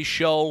Monday's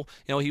show,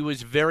 he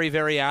was very,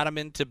 very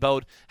adamant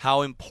about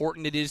how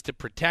important it is to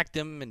protect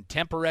him and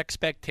temper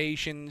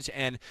expectations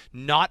and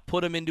not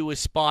put him into a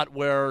spot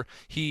where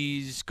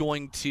he's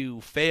going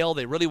to fail.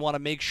 They really want to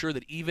make sure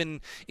that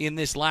even in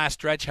this last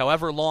stretch,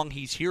 however long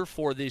he's here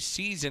for this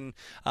season,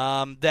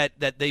 that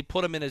they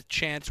put him in a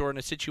chance or in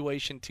a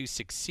situation to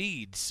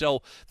succeed.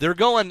 So they're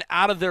going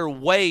out of their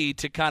way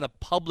to kind of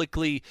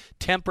publicly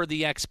temper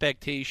the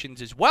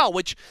expectations as well,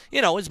 which,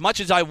 as much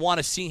as I want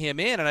to see him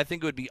in, and I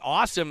think it would be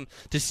awesome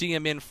to see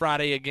him in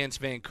Friday against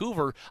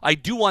Vancouver, I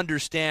do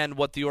understand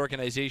what the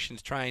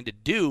organization's trying to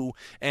do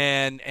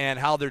and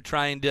how they're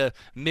trying to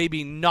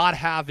maybe not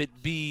have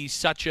it be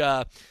such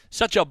a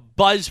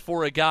buzz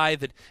for a guy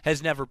that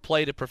has never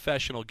played a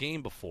professional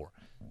game before.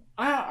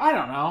 I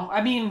don't know.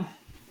 I mean,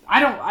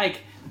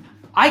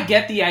 I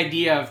get the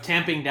idea of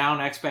tamping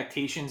down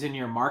expectations in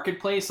your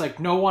marketplace. Like,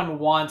 no one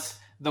wants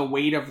the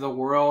weight of the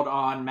world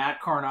on Matt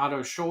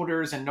Coronado's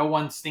shoulders, and no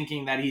one's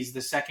thinking that he's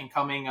the second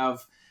coming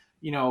of,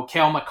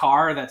 Cale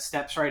Makar that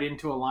steps right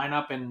into a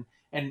lineup and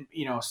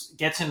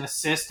gets an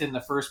assist in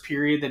the first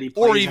period that he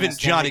plays. Or even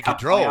Johnny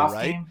Gaudreau,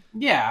 right? Game.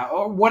 Yeah,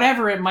 or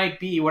whatever it might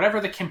be, whatever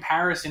the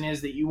comparison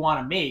is that you want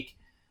to make.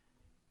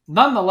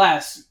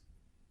 Nonetheless,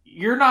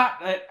 you're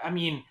not,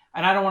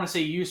 and I don't want to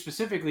say you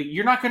specifically,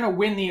 you're not going to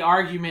win the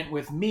argument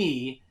with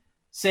me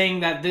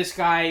saying that this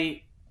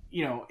guy,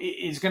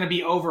 is going to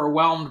be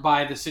overwhelmed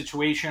by the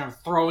situation of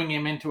throwing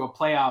him into a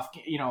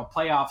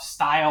playoff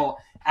style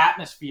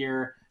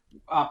atmosphere,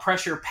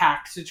 pressure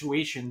packed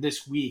situation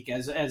this week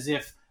as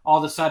if all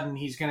of a sudden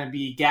he's going to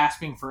be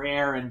gasping for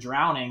air and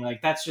drowning.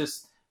 Like, that's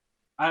just,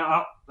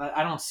 I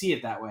don't see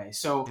it that way.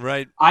 So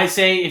right. I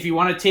say, if you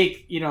want to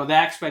take, the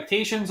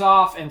expectations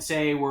off and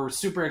say, we're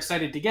super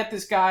excited to get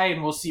this guy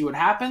and we'll see what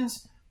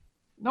happens.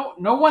 No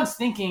one's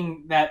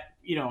thinking that,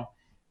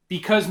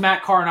 because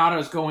Matt Coronado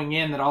is going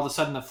in, that all of a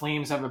sudden the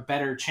Flames have a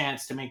better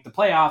chance to make the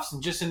playoffs.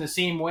 And just in the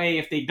same way,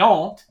 if they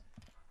don't,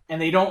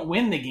 and they don't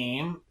win the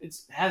game, it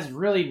has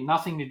really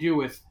nothing to do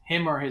with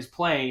him or his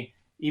play,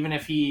 even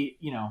if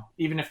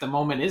even if the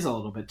moment is a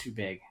little bit too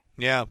big.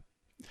 Yeah.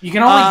 You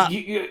can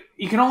only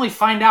you can only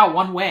find out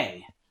one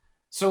way.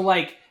 So,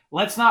 like,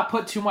 let's not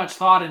put too much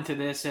thought into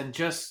this and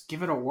just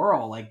give it a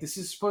whirl. Like, this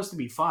is supposed to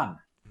be fun.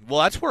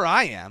 Well, that's where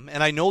I am,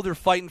 and I know they're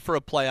fighting for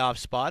a playoff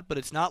spot, but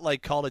it's not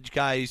like college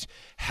guys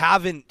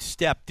haven't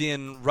stepped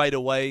in right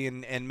away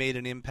and made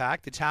an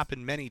impact. It's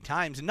happened many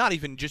times, and not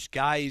even just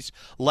guys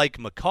like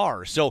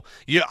Makar. So,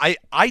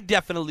 I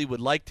definitely would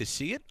like to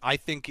see it. I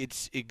think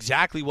it's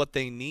exactly what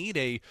they need,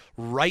 a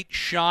right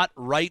shot,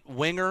 right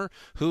winger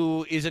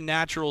who is a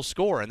natural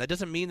scorer. And that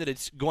doesn't mean that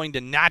it's going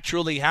to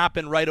naturally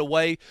happen right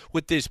away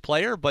with this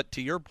player, but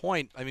to your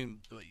point, I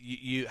mean,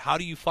 how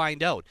do you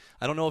find out?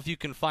 I don't know if you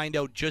can find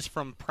out just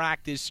from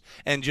practice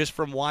and just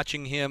from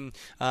watching him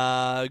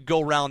go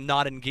around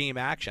not in game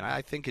action.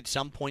 I think at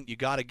some point you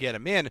got to get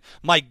him in.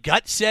 My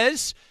gut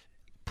says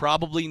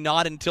probably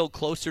not until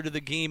closer to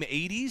the game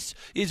 80s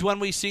is when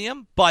we see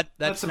him, but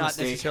that's not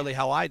necessarily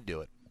how I'd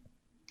do it.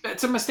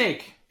 It's a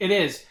mistake. It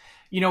is.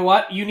 You know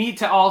what? You need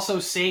to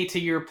also say to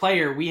your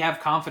player, we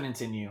have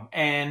confidence in you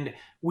and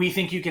we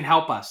think you can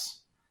help us.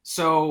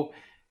 So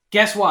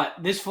guess what?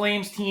 This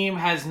Flames team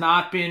has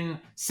not been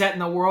setting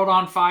the world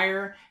on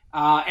fire.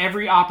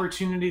 Every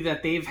opportunity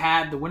that they've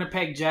had, the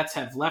Winnipeg Jets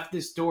have left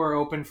this door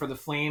open for the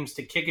Flames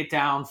to kick it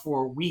down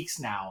for weeks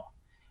now.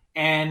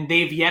 And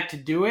they've yet to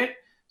do it.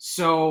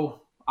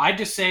 So I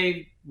just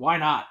say, why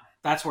not?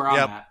 That's where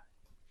I'm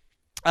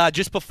at.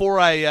 Just before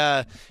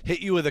I hit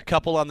you with a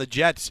couple on the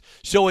Jets,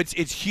 so it's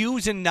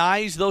Hughes and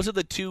Nyes. Those are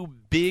the two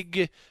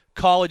big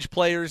college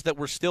players that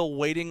we're still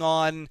waiting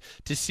on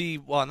to see,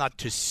 well, not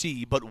to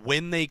see, but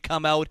when they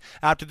come out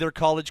after their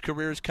college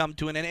careers come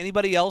to an end.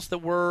 Anybody else that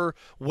we're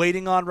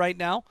waiting on right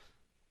now?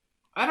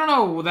 I don't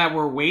know that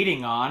we're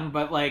waiting on,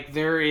 but like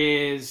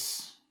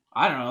there's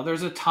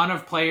a ton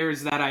of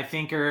players that I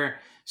think are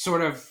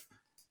sort of,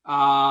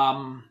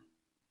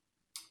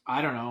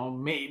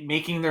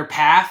 making their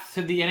path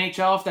to the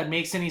NHL, if that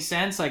makes any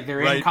sense. Like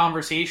they're in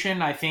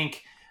conversation. I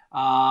think,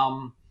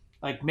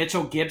 like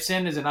Mitchell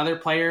Gibson is another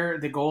player,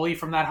 the goalie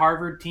from that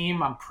Harvard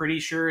team, I'm pretty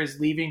sure is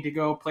leaving to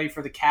go play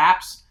for the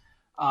Caps.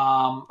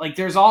 Like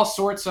there's all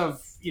sorts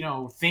of,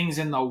 things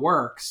in the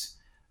works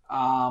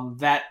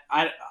that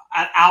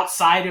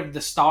outside of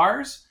the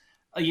stars,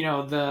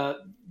 the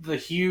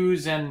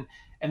Hughes and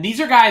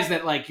these are guys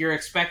that like you're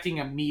expecting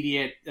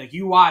immediate, like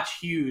you watch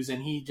Hughes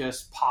and he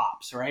just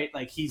pops, right?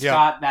 Like he's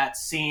got that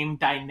same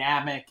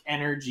dynamic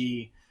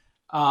energy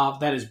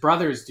that his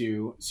brothers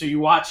do. So you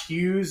watch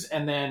Hughes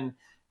and then,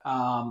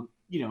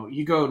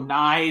 you go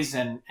Nyes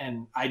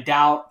and I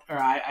doubt, or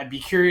I'd be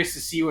curious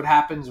to see what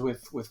happens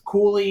with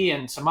Cooley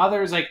and some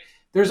others. Like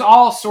there's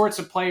all sorts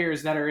of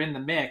players that are in the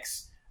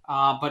mix,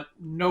 but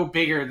no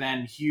bigger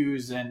than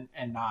Hughes and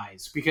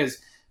Nyes, because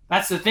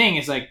that's the thing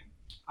is like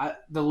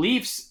the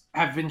Leafs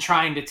have been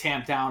trying to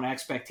tamp down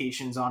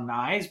expectations on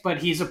Nyes, but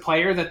he's a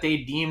player that they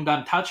deemed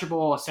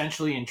untouchable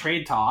essentially in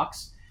trade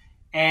talks.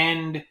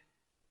 And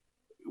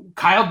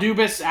Kyle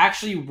Dubas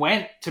actually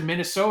went to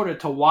Minnesota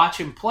to watch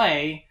him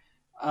play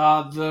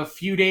the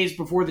few days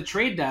before the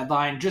trade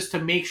deadline just to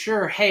make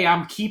sure, hey,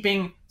 I'm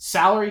keeping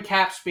salary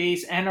cap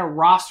space and a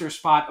roster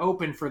spot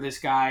open for this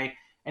guy.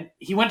 And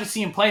he went to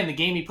see him play, and the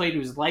game he played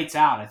was lights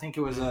out. I think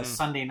it was a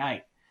Sunday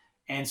night.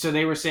 And so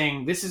they were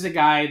saying this is a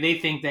guy they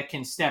think that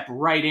can step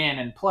right in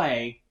and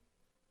play.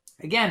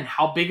 Again,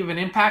 how big of an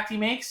impact he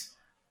makes,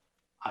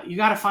 you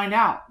got to find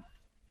out.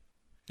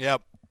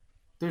 Yep.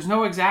 There's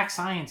no exact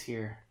science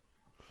here.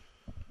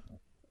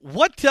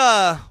 What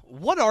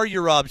are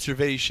your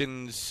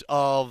observations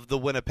of the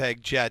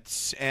Winnipeg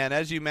Jets? And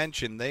as you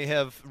mentioned, they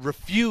have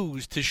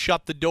refused to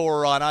shut the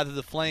door on either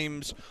the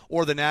Flames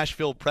or the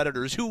Nashville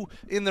Predators, who,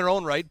 in their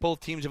own right, both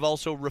teams have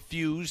also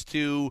refused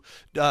to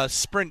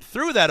sprint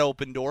through that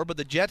open door, but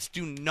the Jets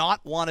do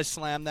not want to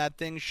slam that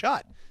thing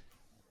shut.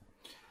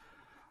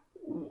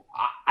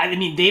 I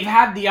mean, they've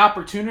had the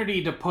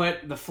opportunity to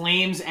put the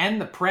Flames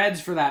and the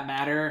Preds, for that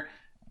matter,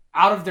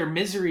 out of their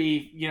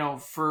misery,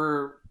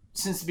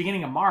 since the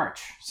beginning of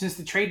March, since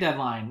the trade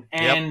deadline.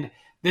 And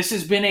this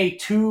has been a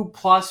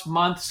 2+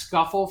 month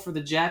scuffle for the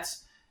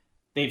Jets.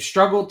 They've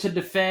struggled to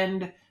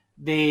defend.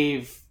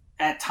 They've,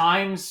 at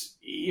times,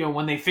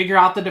 when they figure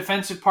out the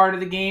defensive part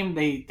of the game,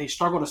 they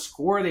struggle to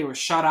score. They were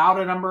shut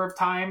out a number of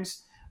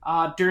times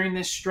during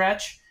this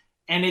stretch.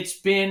 And it's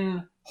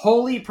been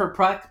wholly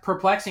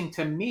perplexing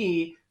to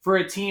me for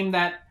a team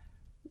that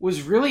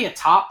was really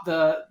atop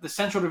the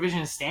Central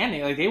Division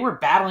standing. Like, they were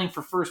battling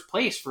for first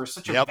place for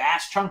such a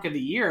vast chunk of the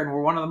year and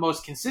were one of the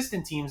most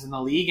consistent teams in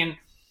the league. And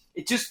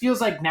it just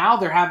feels like now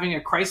they're having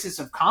a crisis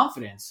of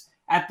confidence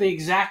at the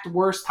exact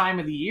worst time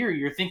of the year.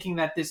 You're thinking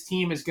that this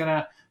team is going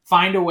to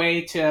find a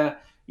way to,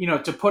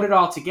 to put it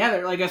all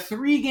together. Like a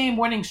 3-game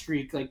winning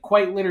streak, like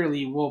quite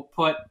literally will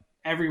put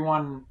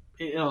everyone,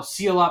 it'll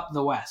seal up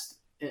the West,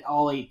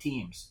 all 8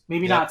 teams.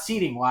 Maybe not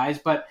seeding wise,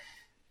 but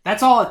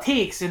that's all it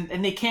takes.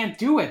 And they can't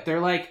do it.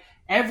 They're like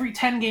every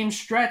 10-game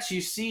stretch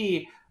you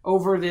see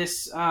over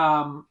this,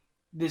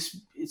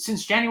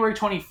 since January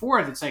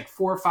 24th, it's like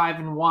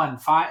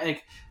 4-5-1, 5.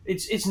 Like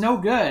it's no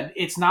good.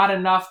 It's not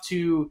enough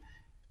to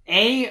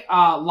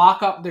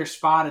lock up their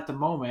spot at the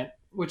moment,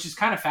 which is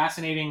kind of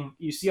fascinating.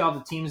 You see all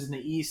the teams in the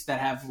East that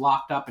have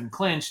locked up and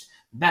clinched,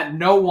 that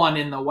no one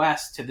in the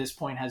West to this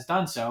point has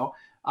done so.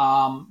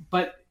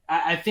 But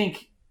I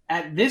think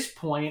at this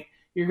point,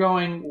 you're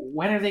going,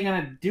 when are they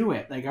going to do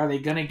it? Like, are they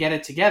going to get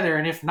it together?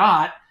 And if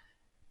not,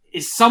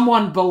 is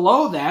someone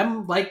below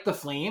them, like the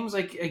Flames,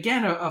 like,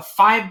 again, a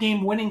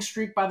 5-game winning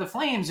streak by the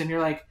Flames, and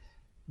you're like,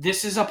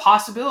 this is a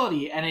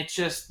possibility. And it's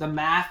just the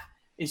math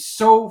is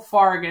so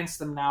far against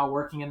them now,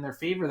 working in their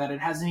favor, that it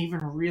hasn't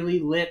even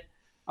really lit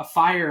a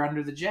fire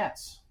under the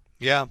Jets.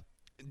 Yeah.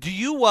 Do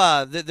you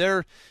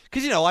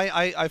because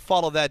I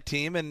follow that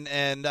team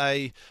and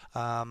I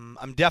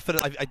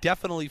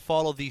definitely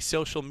follow the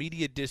social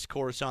media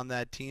discourse on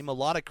that team. A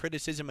lot of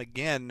criticism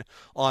again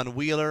on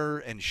Wheeler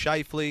and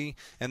Scheifele,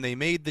 and they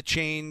made the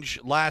change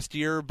last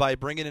year by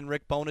bringing in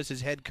Rick Bowness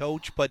as head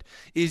coach. But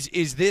is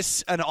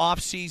this an off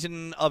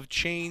season of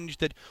change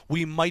that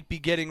we might be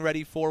getting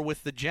ready for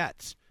with the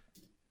Jets?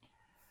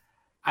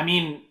 I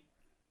mean,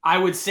 I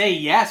would say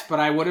yes, but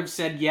I would have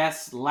said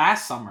yes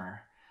last summer.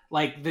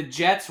 Like, the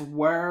Jets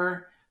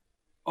were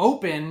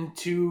open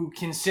to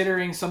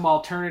considering some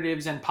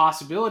alternatives and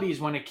possibilities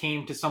when it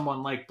came to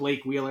someone like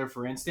Blake Wheeler,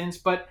 for instance,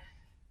 but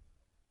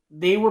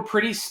they were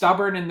pretty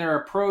stubborn in their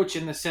approach,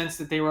 in the sense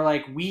that they were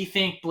like, we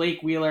think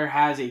Blake Wheeler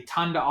has a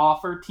ton to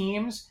offer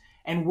teams,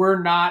 and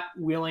we're not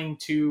willing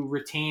to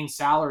retain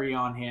salary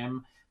on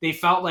him. They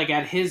felt like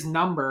at his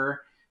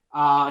number,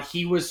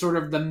 he was sort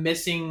of the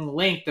missing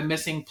link, the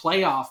missing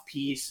playoff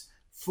piece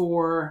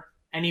for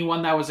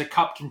anyone that was a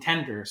cup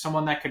contender,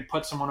 someone that could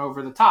put someone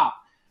over the top.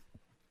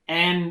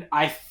 And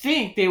I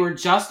think they were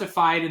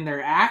justified in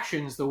their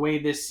actions the way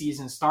this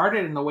season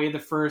started and the way the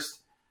first,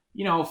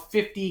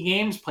 50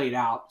 games played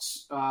out,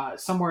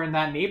 somewhere in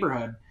that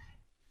neighborhood.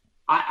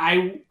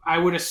 I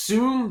would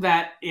assume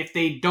that if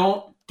they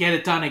don't get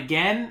it done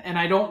again, and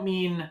I don't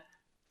mean,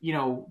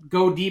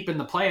 go deep in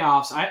the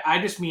playoffs, I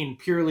just mean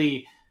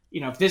purely,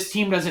 if this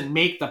team doesn't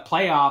make the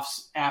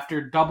playoffs after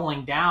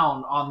doubling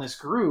down on this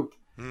group,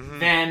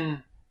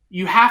 then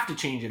you have to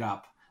change it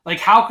up. Like,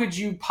 how could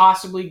you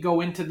possibly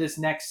go into this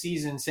next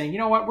season saying, you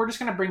know what, we're just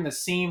going to bring the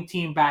same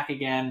team back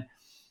again.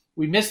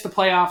 We missed the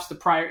playoffs the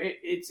prior.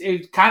 It's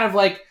kind of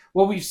like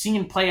what we've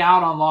seen play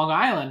out on Long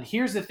Island.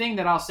 Here's the thing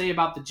that I'll say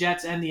about the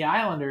Jets and the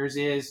Islanders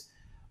is,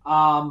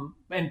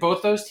 and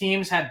both those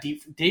teams had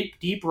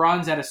deep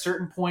runs at a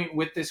certain point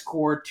with this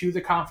core to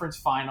the conference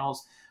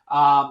finals.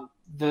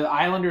 The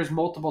Islanders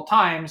multiple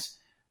times.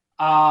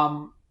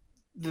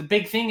 The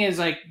big thing is,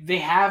 like, they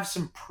have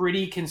some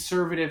pretty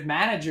conservative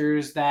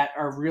managers that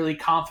are really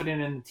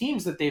confident in the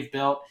teams that they've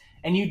built,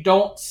 and you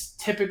don't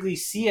typically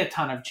see a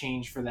ton of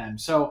change for them.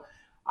 So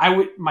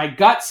my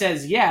gut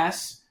says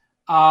yes.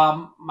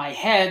 My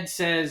head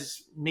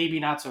says maybe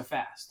not so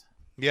fast.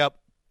 Yep.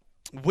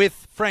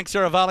 With Frank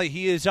Saravalli,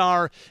 he is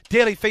our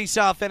daily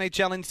face-off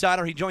NHL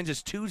insider. He joins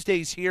us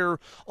Tuesdays here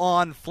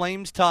on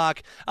Flames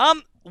Talk.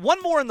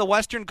 One more in the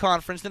Western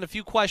Conference, then a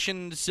few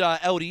questions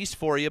out east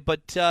for you,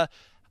 but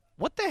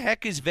what the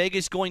heck is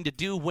Vegas going to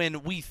do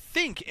when we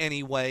think,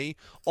 anyway,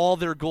 all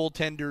their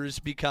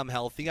goaltenders become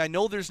healthy? I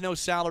know there's no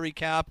salary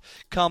cap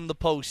come the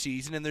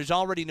postseason, and there's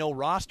already no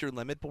roster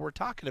limit, but we're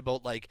talking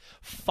about like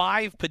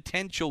 5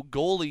 potential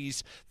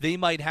goalies they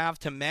might have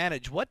to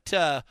manage. What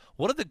are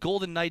the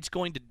Golden Knights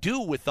going to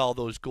do with all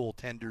those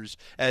goaltenders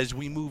as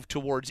we move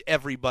towards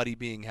everybody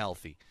being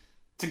healthy?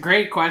 It's a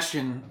great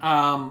question.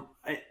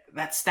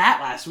 That stat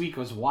last week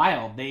was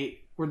wild. They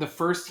were the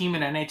first team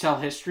in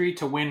NHL history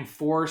to win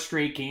 4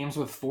 straight games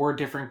with 4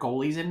 different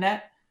goalies in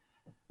net.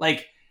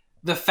 Like,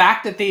 the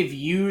fact that they've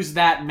used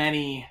that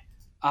many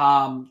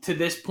to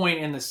this point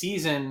in the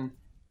season,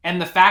 and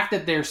the fact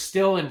that they're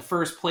still in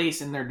first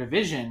place in their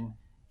division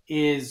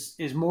is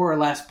more or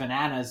less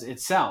bananas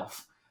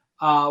itself.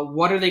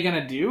 What are they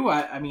going to do?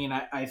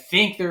 I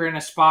think they're in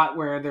a spot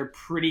where they're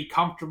pretty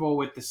comfortable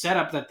with the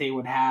setup that they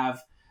would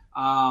have.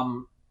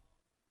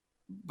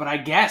 But I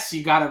guess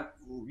you gotta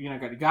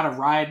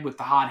ride with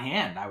the hot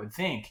hand, I would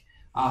think.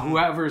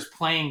 Whoever's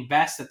playing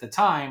best at the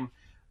time.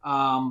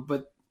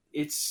 But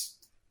it's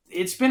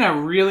been a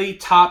really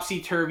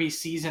topsy-turvy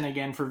season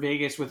again for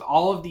Vegas with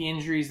all of the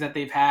injuries that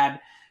they've had.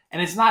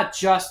 And it's not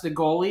just the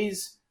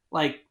goalies.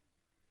 Like,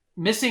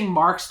 missing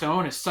Mark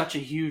Stone is such a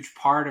huge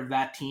part of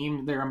that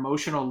team. Their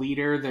emotional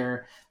leader.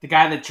 They're the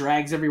guy that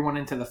drags everyone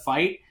into the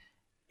fight.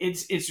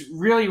 It's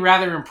really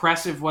rather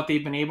impressive what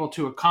they've been able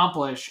to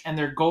accomplish, and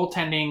their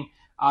goaltending,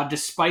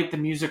 despite the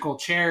musical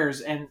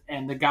chairs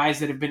and the guys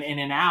that have been in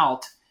and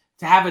out,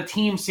 to have a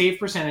team save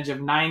percentage of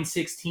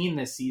 .916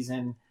 this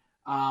season.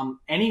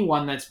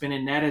 Anyone that's been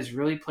in net has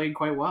really played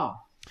quite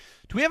well.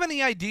 Do we have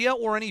any idea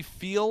or any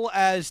feel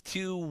as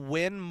to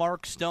when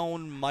Mark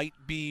Stone might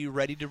be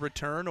ready to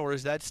return, or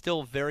is that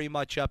still very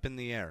much up in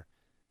the air?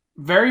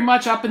 Very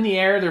much up in the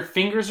air. Their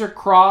fingers are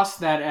crossed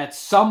that at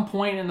some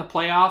point in the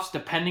playoffs,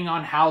 depending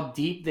on how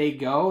deep they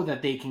go,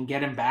 that they can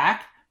get him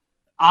back.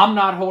 I'm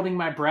not holding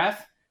my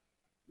breath.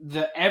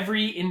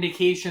 Every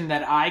indication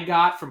that I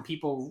got from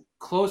people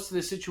close to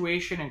the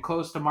situation and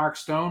close to Mark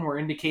Stone were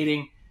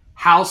indicating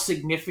how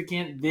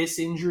significant this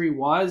injury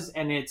was,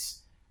 and it's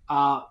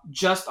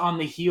just on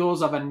the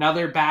heels of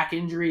another back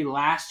injury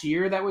last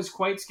year that was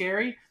quite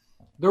scary.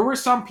 There were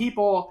some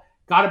people,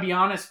 got to be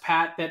honest,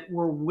 Pat, that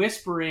were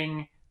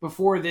whispering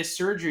before this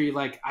surgery,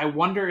 like, I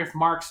wonder if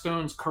Mark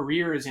Stone's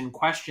career is in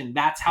question.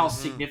 That's how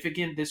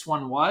significant this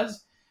one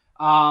was.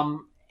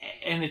 And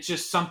it's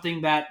just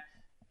something that,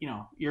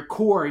 your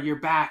core, your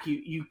back,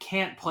 you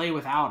can't play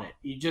without it.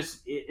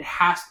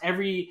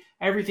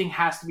 Everything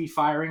has to be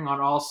firing on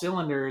all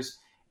cylinders,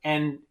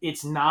 and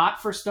it's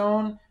not for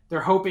Stone. They're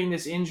hoping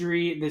this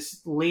injury,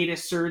 this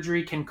latest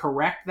surgery, can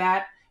correct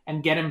that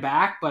and get him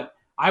back, but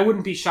I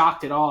wouldn't be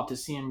shocked at all to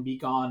see him be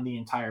gone the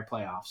entire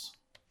playoffs.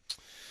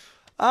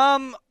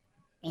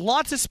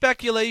 Lots of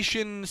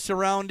speculation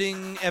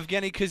surrounding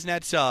Evgeny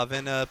Kuznetsov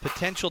and a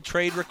potential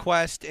trade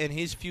request and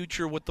his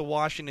future with the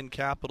Washington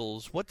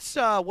Capitals. What's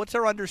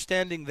our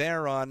understanding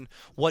there on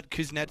what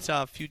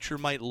Kuznetsov's future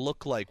might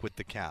look like with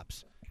the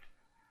Caps?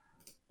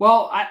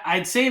 Well,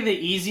 I'd say the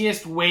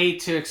easiest way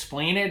to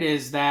explain it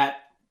is that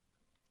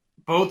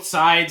both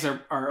sides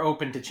are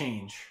open to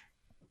change.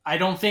 I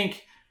don't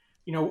think,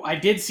 I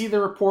did see the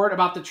report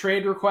about the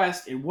trade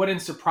request. It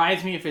wouldn't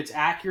surprise me if it's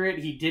accurate.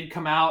 He did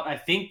come out, I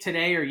think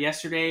today or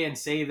yesterday, and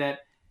say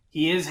that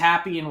he is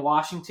happy in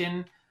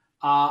Washington.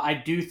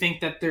 I do think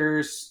that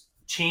there's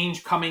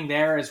change coming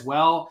there as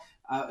well.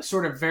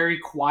 Sort of very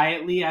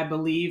quietly, I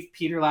believe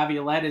Peter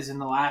Laviolette is in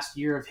the last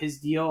year of his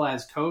deal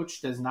as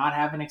coach, does not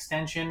have an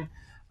extension.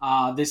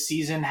 This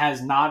season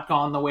has not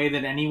gone the way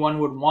that anyone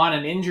would want,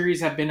 and injuries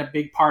have been a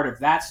big part of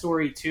that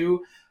story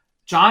too.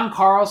 John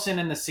Carlson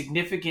and the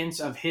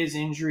significance of his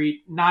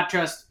injury, not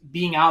just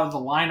being out of the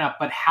lineup,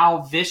 but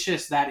how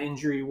vicious that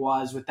injury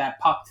was with that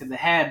puck to the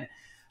head.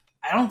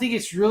 I don't think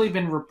it's really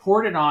been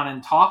reported on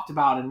and talked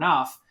about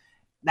enough.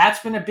 That's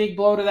been a big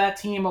blow to that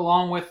team,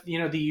 along with,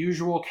 the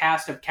usual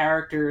cast of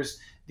characters,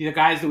 the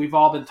guys that we've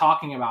all been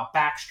talking about,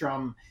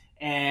 Backstrom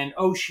and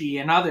Oshie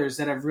and others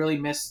that have really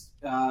missed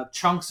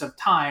chunks of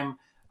time,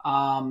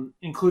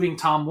 including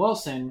Tom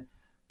Wilson.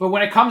 But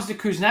when it comes to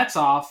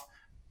Kuznetsov,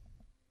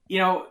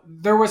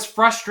 there was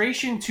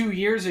frustration 2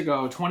 years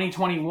ago,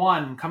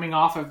 2021, coming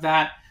off of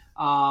that,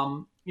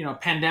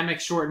 pandemic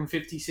shortened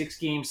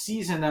 56-game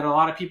season that a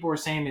lot of people were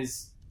saying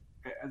is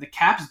the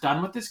Caps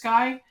done with this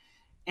guy.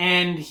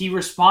 And he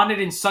responded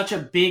in such a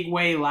big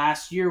way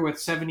last year with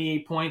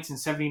 78 points in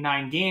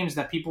 79 games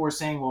that people were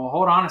saying, well,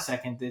 hold on a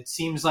second. It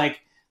seems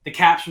like the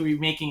Caps would be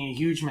making a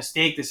huge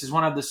mistake. This is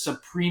one of the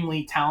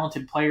supremely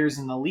talented players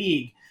in the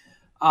league.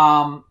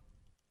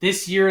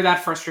 This year,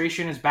 that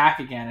frustration is back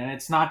again, and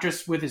it's not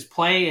just with his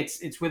play;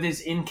 it's with his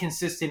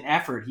inconsistent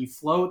effort. He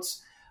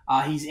floats.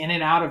 He's in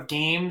and out of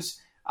games.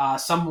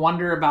 Some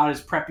wonder about his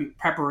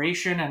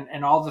preparation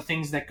and all the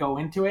things that go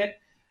into it.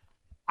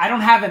 I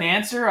don't have an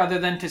answer other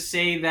than to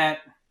say that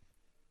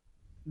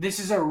this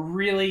is a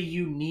really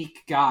unique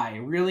guy,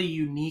 a really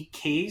unique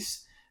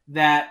case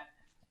that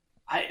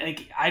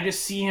I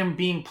just see him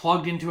being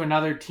plugged into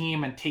another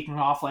team and taking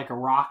off like a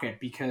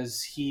rocket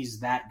because he's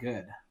that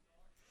good.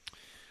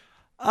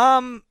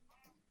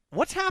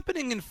 What's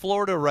happening in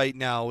Florida right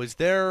now? Is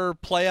their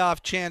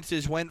playoff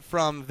chances went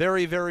from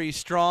very, very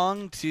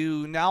strong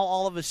to now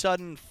all of a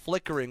sudden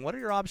flickering? What are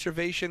your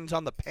observations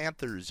on the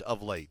Panthers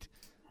of late?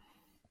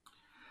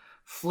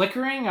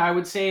 Flickering, I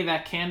would say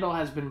that candle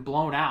has been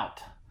blown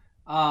out.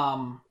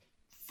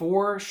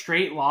 4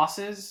 straight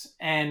losses,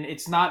 and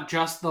it's not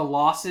just the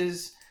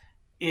losses.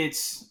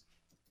 It's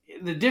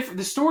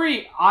the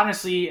story,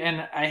 honestly,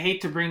 and I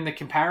hate to bring the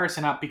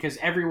comparison up because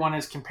everyone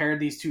has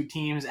compared these two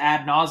teams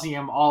ad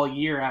nauseum all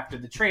year after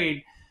the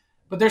trade,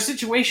 but their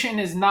situation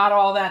is not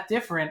all that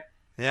different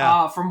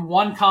from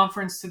one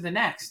conference to the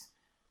next.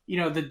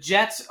 The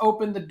Jets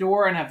opened the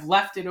door and have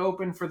left it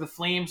open for the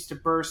Flames to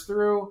burst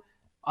through.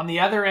 On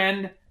the other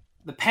end,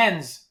 the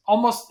Pens,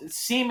 almost the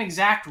same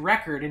exact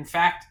record. In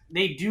fact,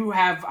 they do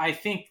have, I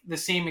think, the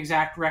same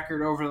exact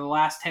record over the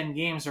last 10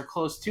 games or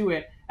close to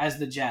it as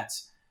the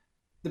Jets.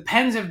 The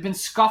Pens have been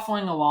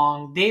scuffling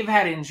along. They've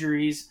had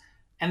injuries.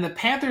 And the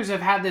Panthers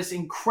have had this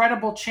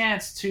incredible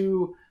chance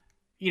to,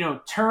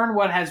 turn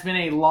what has been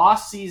a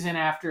lost season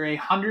after a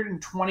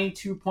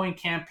 122-point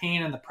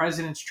campaign in the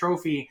President's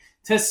Trophy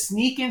to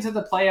sneak into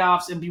the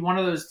playoffs and be one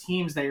of those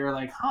teams that you're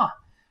like,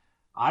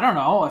 I don't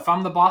know. If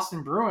I'm the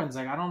Boston Bruins,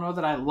 like, I don't know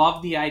that I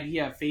love the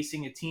idea of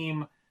facing a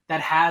team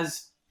that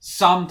has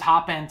some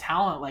top-end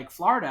talent like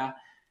Florida.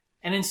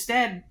 And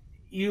instead,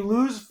 you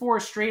lose 4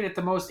 straight at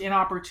the most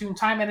inopportune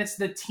time, and it's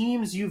the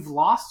teams you've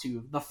lost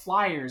to, the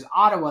Flyers,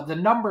 Ottawa, the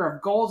number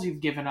of goals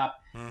you've given up.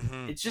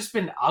 Mm-hmm. It's just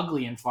been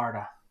ugly in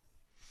Florida.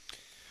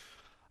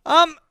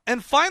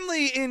 And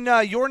finally, in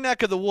your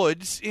neck of the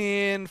woods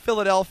in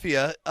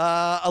Philadelphia,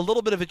 a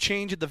little bit of a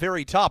change at the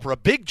very top, or a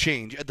big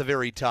change at the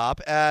very top,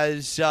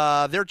 as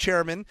their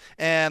chairman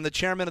and the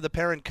chairman of the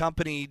parent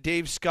company,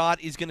 Dave Scott,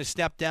 is going to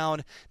step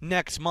down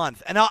next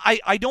month. And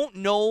I don't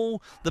know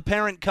the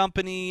parent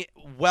company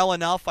well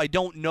enough. I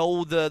don't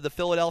know the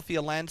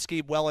Philadelphia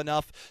landscape well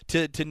enough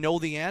to know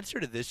the answer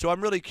to this. So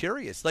I'm really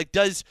curious. Like,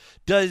 does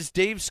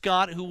Dave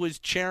Scott, who was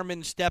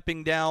chairman,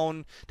 stepping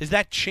down, does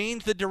that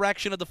change the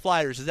direction of the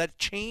Flyers? Does that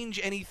change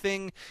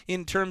anything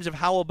in terms of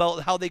how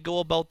they go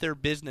about their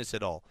business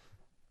at all?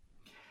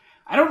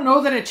 I don't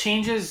know that it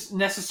changes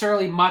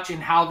necessarily much in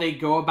how they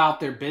go about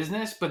their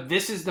business, but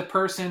this is the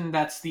person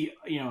that's the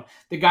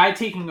guy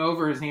taking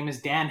over. His name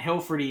is Dan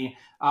Hilferty,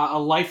 a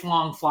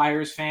lifelong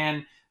Flyers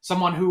fan,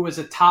 someone who was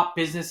a top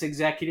business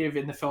executive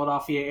in the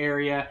Philadelphia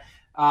area.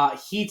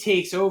 He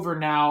takes over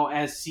now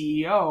as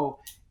CEO,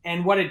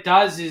 and what it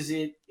does is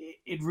it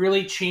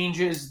really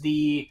changes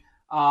the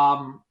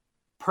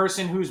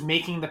person who's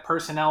making the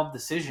personnel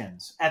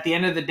decisions. At the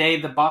end of the day,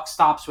 the buck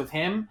stops with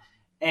him,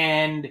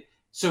 and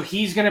so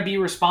he's going to be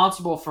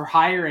responsible for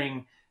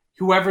hiring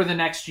whoever the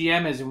next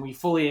GM is, and we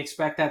fully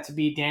expect that to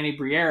be Danny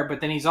Briere.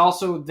 But then he's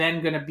also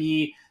then going to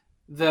be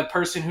the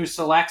person who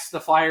selects the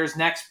Flyers'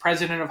 next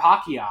president of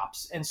hockey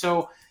ops. And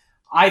so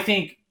I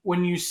think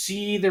when you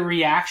see the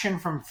reaction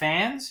from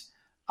fans,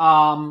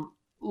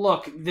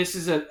 look, this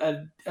is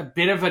a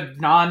bit of a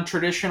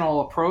non-traditional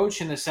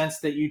approach in the sense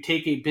that you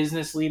take a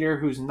business leader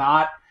who's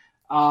not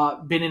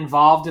been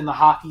involved in the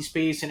hockey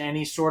space in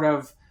any sort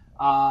of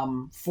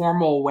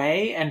formal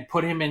way and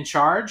put him in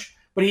charge.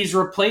 But he's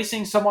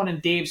replacing someone in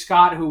Dave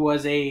Scott, who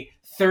was a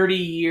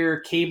 30-year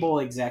cable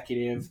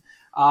executive,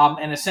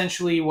 and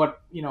essentially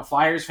what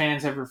Flyers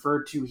fans have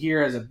referred to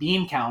here as a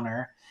bean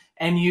counter.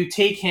 And you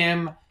take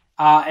him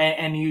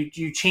and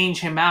you change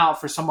him out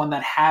for someone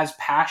that has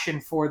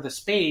passion for the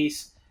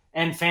space.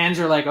 And fans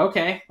are like,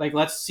 okay, like,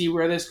 let's see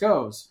where this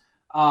goes.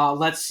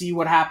 Let's see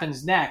what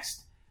happens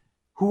next.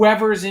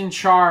 Whoever's in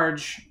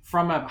charge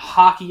from a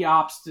hockey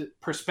ops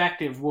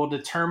perspective will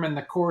determine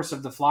the course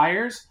of the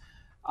Flyers.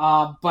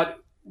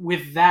 But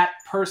with that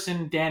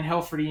person, Dan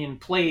Hilferty, in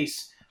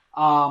place,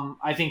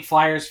 I think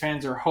Flyers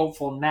fans are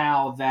hopeful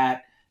now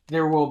that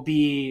there will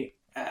be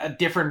a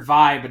different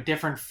vibe, a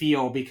different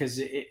feel, because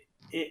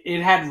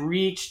it had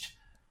reached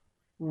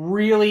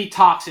really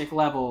toxic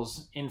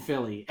levels in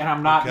Philly. And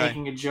I'm not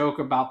making a joke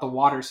about the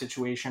water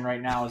situation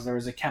right now, as there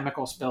was a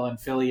chemical spill in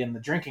Philly and the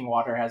drinking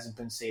water hasn't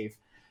been safe.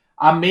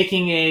 I'm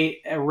making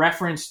a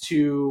reference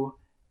to,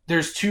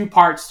 there's 2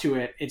 parts to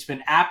it. It's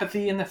been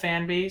apathy in the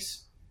fan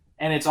base,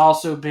 and it's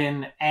also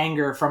been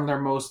anger from their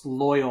most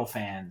loyal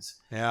fans.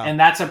 Yeah. And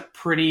that's a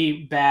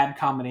pretty bad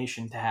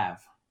combination to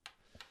have.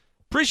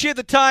 Appreciate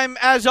the time,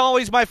 as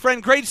always, my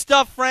friend. Great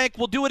stuff, Frank.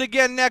 We'll do it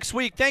again next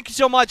week. Thank you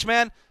so much,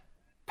 man.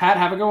 Pat,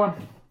 have a good one.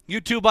 You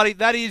too, buddy.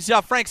 That is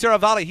Frank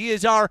Saravalli. He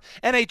is our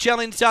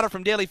NHL insider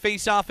from Daily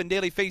Faceoff and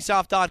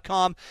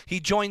dailyfaceoff.com. He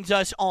joins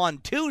us on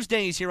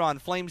Tuesdays here on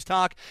Flames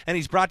Talk, and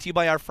he's brought to you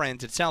by our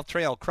friends at South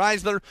Trail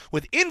Chrysler.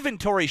 With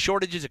inventory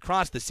shortages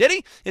across the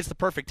city, it's the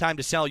perfect time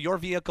to sell your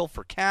vehicle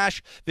for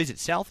cash. Visit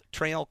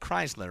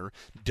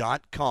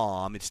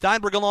southtrailchrysler.com. It's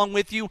Steinberg along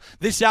with you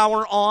this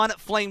hour on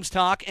Flames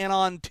Talk, and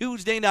on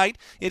Tuesday night,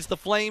 it's the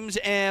Flames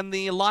and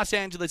the Los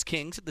Angeles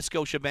Kings at the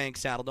Scotiabank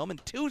Saddledome,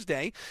 and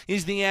Tuesday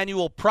is the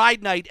annual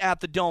Pride Night at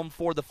the Dome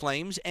for the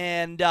Flames.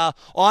 And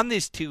on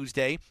this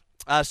Tuesday,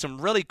 some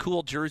really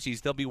cool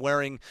jerseys they'll be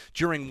wearing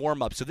during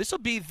warm-up. So this will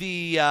be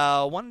the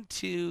 1,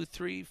 2,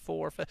 3,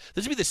 4, 5.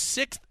 This will be the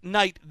 6th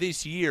night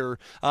this year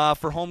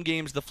for home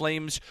games. The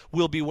Flames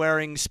will be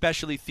wearing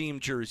specially themed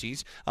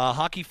jerseys.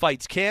 Hockey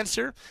Fights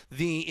Cancer,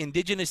 the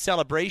Indigenous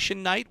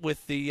Celebration Night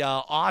with the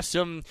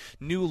awesome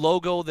new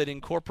logo that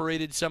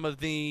incorporated some of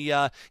the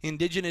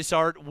Indigenous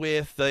art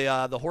with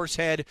the horse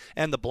head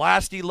and the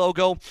Blasty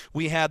logo.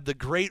 We had the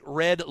Great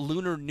Red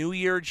Lunar New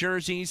Year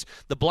jerseys,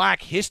 the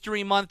Black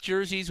History Month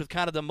jerseys with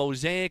kind of the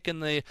mosaic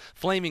and the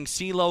Flaming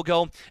Sea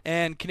logo,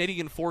 and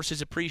Canadian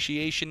Forces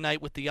Appreciation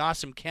Night with the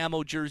awesome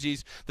camo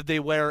jerseys that they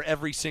wear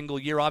every single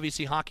year.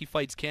 Obviously, Hockey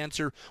Fights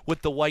Cancer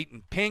with the white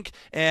and pink.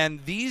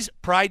 And these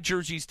Pride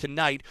jerseys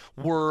tonight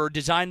were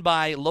designed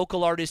by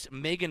local artist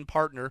Megan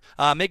Parker,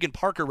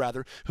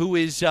 who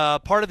is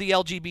part of the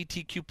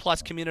LGBTQ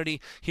plus community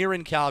here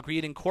in Calgary.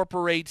 It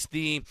incorporates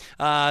the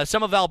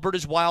some of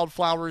Alberta's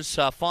wildflowers,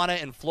 fauna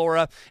and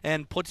flora,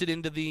 and puts it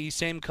into the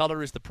same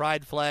color as the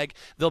Pride flag.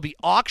 There'll be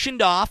auctions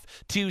auctioned off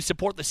to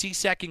support the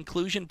CSEC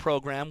Inclusion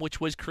Program,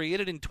 which was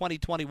created in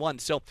 2021.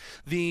 So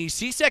the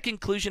CSEC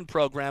Inclusion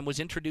Program was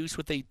introduced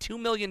with a $2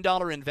 million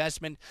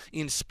investment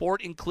in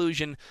sport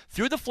inclusion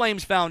through the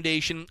Flames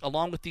Foundation,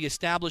 along with the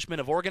establishment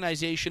of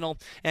organizational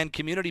and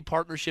community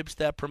partnerships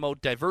that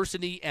promote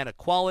diversity and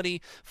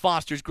equality,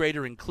 fosters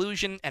greater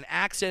inclusion and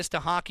access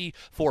to hockey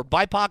for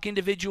BIPOC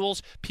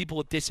individuals, people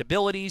with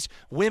disabilities,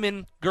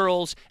 women,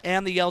 girls,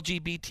 and the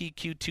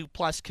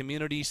LGBTQ2+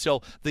 community.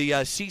 So the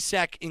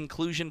CSEC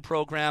Inclusion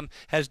Program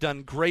has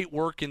done great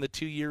work in the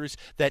 2 years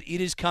that it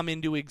has come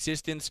into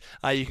existence.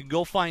 You can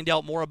go find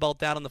out more about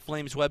that on the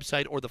Flames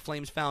website or the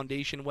Flames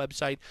Foundation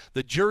website.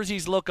 The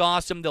jerseys look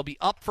awesome. They'll be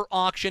up for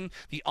auction.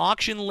 The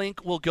auction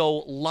link will go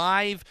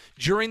live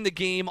during the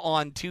game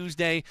on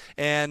Tuesday.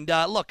 And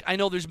look, I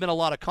know there's been a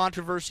lot of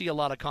controversy, a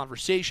lot of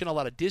conversation, a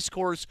lot of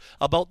discourse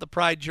about the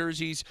Pride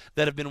jerseys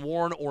that have been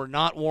worn or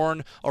not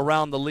worn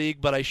around the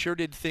league, but I sure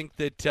did think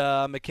that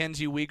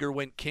Mackenzie Weegar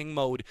went king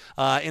mode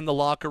in the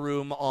locker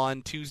room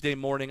on Tuesday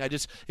morning.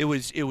 It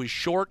was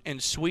short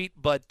and sweet,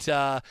 but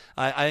I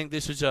think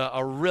this was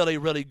a really,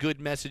 really good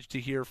message to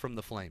hear from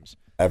the Flames.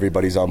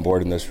 Everybody's on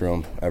board in this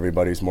room.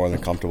 Everybody's more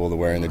than comfortable to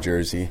wearing the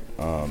jersey.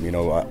 A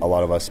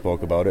lot of us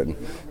spoke about it,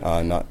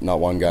 and not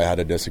one guy had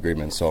a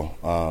disagreement. So,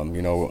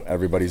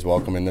 everybody's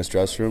welcome in this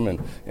dress room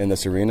and in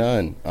this arena,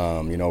 and,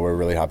 we're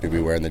really happy to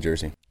be wearing the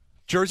jersey.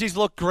 Jerseys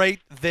look great.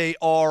 They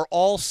are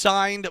all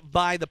signed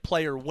by the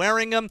player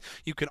wearing them.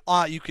 You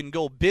can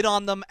go bid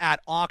on them at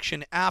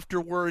auction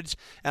afterwards.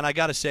 And I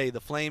got to say, the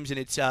Flames, and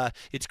it's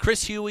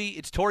Chris Huey,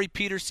 it's Torrey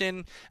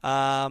Peterson,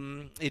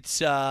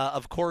 it's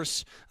of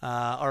course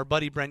our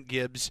buddy Brent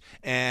Gibbs,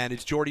 and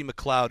it's Jordy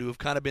McLeod, who have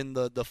kind of been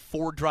the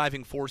four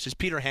driving forces.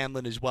 Peter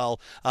Hanlon as well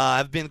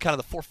have been kind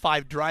of the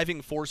 4-5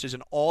 driving forces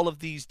in all of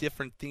these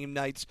different theme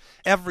nights.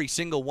 Every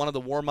single one of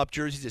the warm-up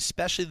jerseys,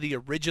 especially the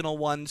original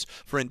ones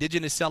for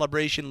Indigenous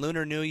celebration,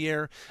 Lunar New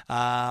Year,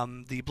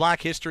 the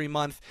Black History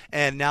Month,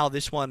 and now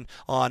this one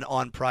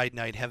on Pride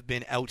Night have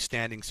been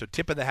outstanding. So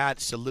tip of the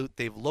hat, salute.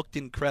 They've looked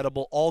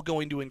incredible, all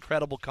going to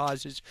incredible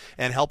causes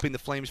and helping the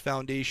Flames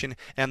Foundation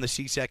and the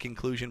CSEC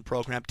Inclusion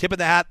Program. Tip of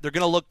the hat, they're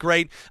going to look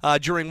great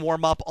during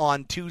warm-up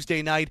on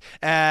Tuesday night.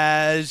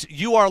 As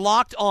you are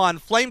locked on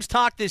Flames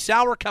Talk this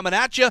hour, coming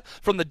at you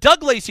from the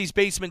Doug Lacey's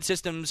Basement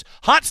Systems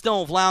Hot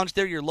Stove Lounge.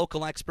 They're your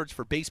local experts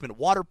for basement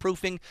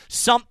waterproofing,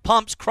 sump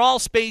pumps, crawl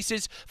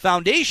spaces,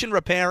 foundation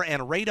repair,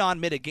 and radon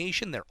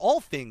mitigation. They're all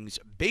things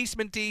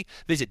basement-y.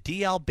 Visit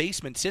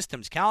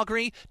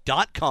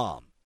dlbasementsystemscalgary.com.